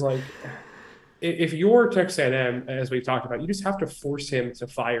answer is like, if you're Texas A&M, as we've talked about, you just have to force him to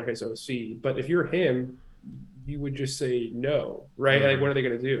fire his OC. But if you're him, you would just say no, right? Like, what are they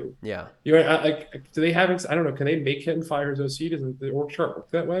going to do? Yeah. Do they have? I don't know. Can they make him fire his OC? Does the org chart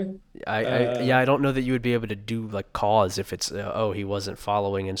work that way? I don't know that you would be able to do like cause if it's he wasn't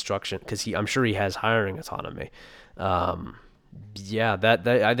following instruction, because I'm sure he has hiring autonomy. Yeah, that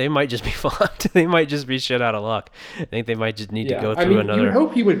they might just be fucked. They might just be shit out of luck. I think they might just need to go through another. You would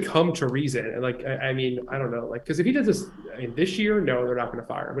hope he would come to reason. And I mean, I don't know, like, because if he does this, this year, no, they're not going to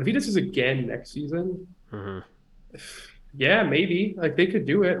fire him. But if he does this again next season, yeah, maybe like they could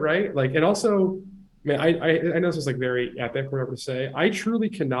do it, right? Like, and also, man, I know this is like very epic, whatever to say. I truly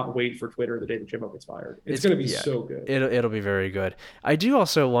cannot wait for Twitter the day that Jimbo gets fired. It's going to be so good. It'll be very good. I do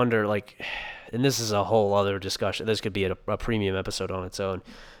also wonder, like, and this is a whole other discussion. This could be a premium episode on its own.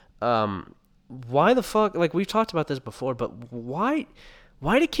 Why the fuck? Like, we've talked about this before, but why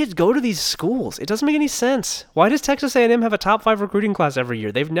do kids go to these schools? It doesn't make any sense. Why does Texas A&M have a top 5 recruiting class every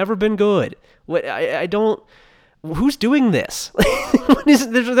year? They've never been good. I don't. Who's doing this?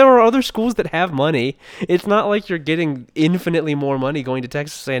 There are other schools that have money. It's not like you're getting infinitely more money going to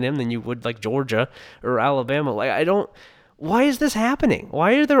Texas A&M than you would like Georgia or Alabama. Like, I don't. Why is this happening?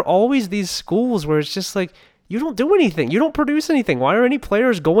 Why are there always these schools where it's just like, you don't do anything, you don't produce anything? Why are any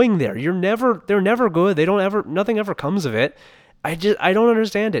players going there? They're never good. Nothing ever comes of it. I don't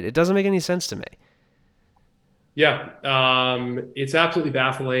understand it. It doesn't make any sense to me. Yeah, it's absolutely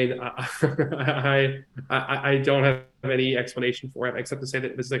baffling. I don't have any explanation for it except to say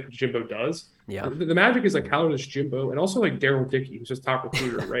that this is like what Jimbo does. Yeah. The magic is like how does Jimbo and also like Daryl Dickey, who's just top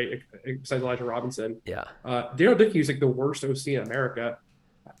recruiter, right? Besides Elijah Robinson. Yeah. Daryl Dickey is like the worst OC in America.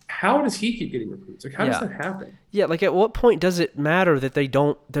 How does he keep getting recruits? Like, how does Yeah. that happen? Yeah, like at what point does it matter that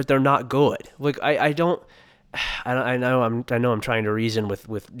they're not good? Like I don't I know I'm trying to reason with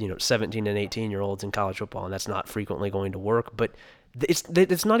 17 and 18-year-olds in college football, and that's not frequently going to work, but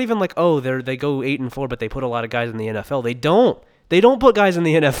it's not even like, oh, they go 8-4 but they put a lot of guys in the NFL. They don't put guys in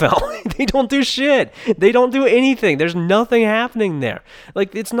the NFL. They don't do shit. They don't do anything. There's nothing happening there.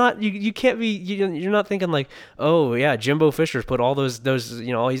 Like, it's not, you can't be, you're not thinking like, oh yeah, Jimbo Fisher's put all those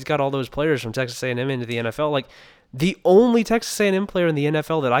he's got all those players from Texas A&M into the NFL. Like, the only Texas A&M player in the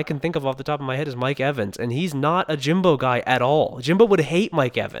NFL that I can think of off the top of my head is Mike Evans, and he's not a Jimbo guy at all. Jimbo would hate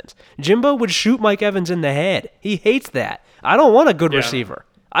Mike Evans. Jimbo would shoot Mike Evans in the head. He hates that. I don't want a good receiver.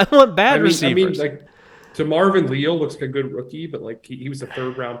 I want bad receivers. Like, to Marvin Leal looks like a good rookie, but like he was a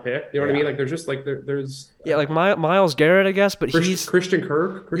 3rd-round pick. You know what I mean? Like, there's just like there's like Myles Garrett, I guess, but he's Christian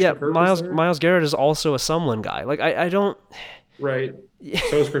Kirk. Kirk Myles Garrett is also a Sumlin guy. Like I don't. Right.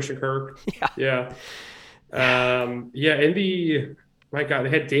 So is Christian Kirk. Yeah. Indy. My God, they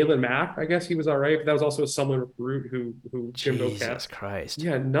had Dalen Mack. I guess he was all right, but that was also a Sumlin recruit who Jimbo kept. Jesus Christ.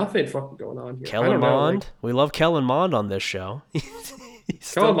 Yeah, nothing fucking going on here. Kellen Mond. We love Kellen Mond on this show.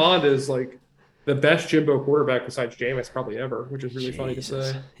 Kellen Mond is like the best Jimbo quarterback besides Jameis probably ever, which is really funny to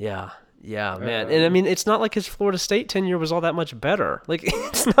say. Yeah, man. And I mean, it's not like his Florida State tenure was all that much better. Like,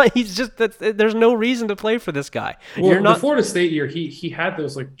 it's not. He's just there's no reason to play for this guy. Well, the Florida State year, he had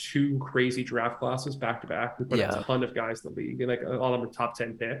those like 2 crazy draft classes back to back. He put a ton of guys in the league, and like all of them were top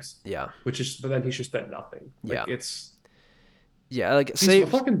 10 picks. Yeah. But then he's just done nothing. Like, he's a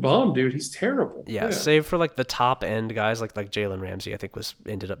fucking bum, dude. He's terrible. Yeah, save for like the top end guys like Jalen Ramsey, I think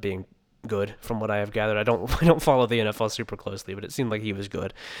ended up being good from what I have gathered. I don't follow the NFL super closely, but it seemed like he was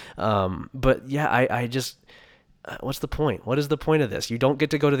good. But yeah, I just what's the point? What is the point of this? You don't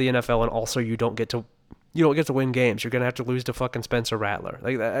get to go to the NFL, and also you don't get to win games. You're gonna have to lose to fucking Spencer Rattler.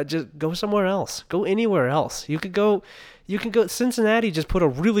 Like, just go somewhere else. Go anywhere else. You can go. Cincinnati just put a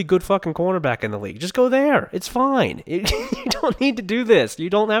really good fucking cornerback in the league. Just go there. It's fine. You don't need to do this. You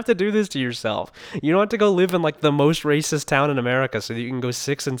don't have to do this to yourself. You don't have to go live in like the most racist town in America so that you can go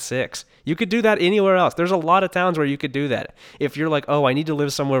 6-6. You could do that anywhere else. There's a lot of towns where you could do that. If you're like, oh, I need to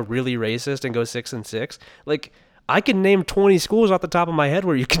live somewhere really racist and go 6-6. Like, I can name 20 schools off the top of my head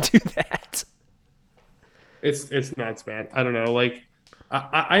where you can do that. It's nuts, man. I don't know. Like,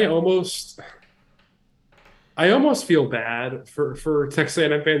 I almost feel bad for Texas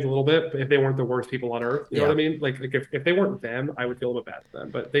A&M fans a little bit, if they weren't the worst people on earth. You know what I mean? Like if they weren't them, I would feel a bit bad for them.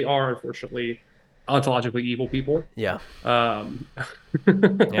 But they are, unfortunately, ontologically evil people. Yeah. Yeah.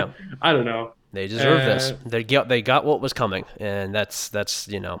 I don't know. They deserve this. They got what was coming, and that's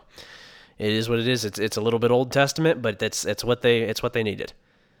it is what it is. It's a little bit Old Testament, but it's what they needed.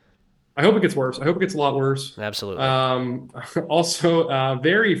 I hope it gets worse. I hope it gets a lot worse. Absolutely. Also,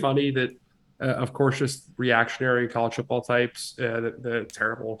 very funny that, of course, just reactionary college football types, the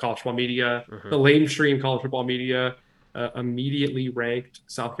terrible college football media, the lamestream college football media, immediately ranked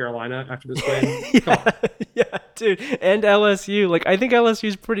South Carolina after this win. Yeah, dude. And LSU. Like, I think LSU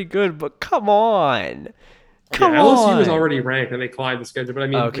is pretty good, but come on. LSU was already ranked, and they climbed the schedule. But I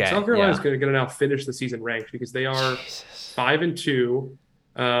mean, South Carolina is going to now finish the season ranked because they are 5-2.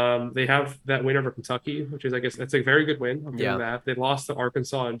 They have that win over Kentucky, which is, I guess, that's a very good win. I'm doing that. They lost to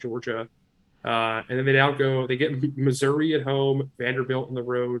Arkansas and Georgia. And then they get Missouri at home, Vanderbilt on the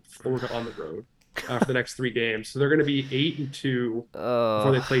road, Florida on the road for the next 3 games. So they're going to be 8-2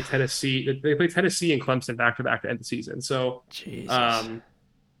 before they play Tennessee. They play Tennessee and Clemson back-to-back to end the season. So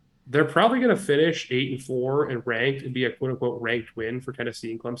they're probably going to finish 8-4 and ranked and be a quote-unquote ranked win for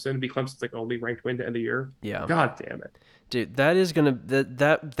Tennessee and Clemson. Be Clemson's like only ranked win to end the year. Yeah. God damn it. Dude, that is going to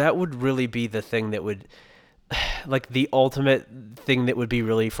that would really be the thing that would, like, the ultimate thing that would be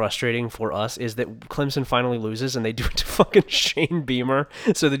really frustrating for us is that Clemson finally loses and they do it to fucking Shane Beamer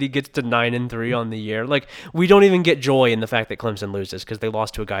so that he gets to 9-3 on the year. Like, we don't even get joy in the fact that Clemson loses because they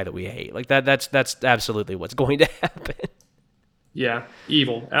lost to a guy that we hate. Like, that's absolutely what's going to happen. Yeah,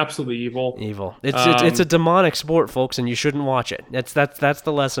 evil, absolutely evil. Evil. It's a demonic sport, folks, and you shouldn't watch it. That's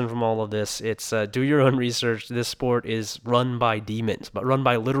the lesson from all of this. It's do your own research. This sport is run by demons, but run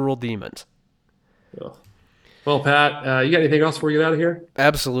by literal demons. Ugh. Well, Pat, you got anything else before you get out of here?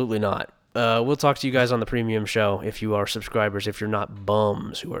 Absolutely not. We'll talk to you guys on the premium show if you are subscribers. If you're not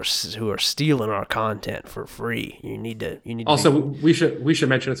bums who are stealing our content for free, you need to. Also, we should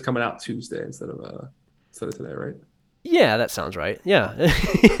mention it's coming out Tuesday instead of instead of today, right? Yeah, that sounds right. Yeah.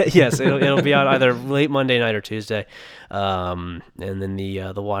 Yes, it'll be out either late Monday night or Tuesday. And then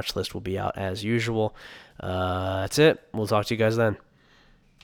the watch list will be out as usual. That's it. We'll talk to you guys then.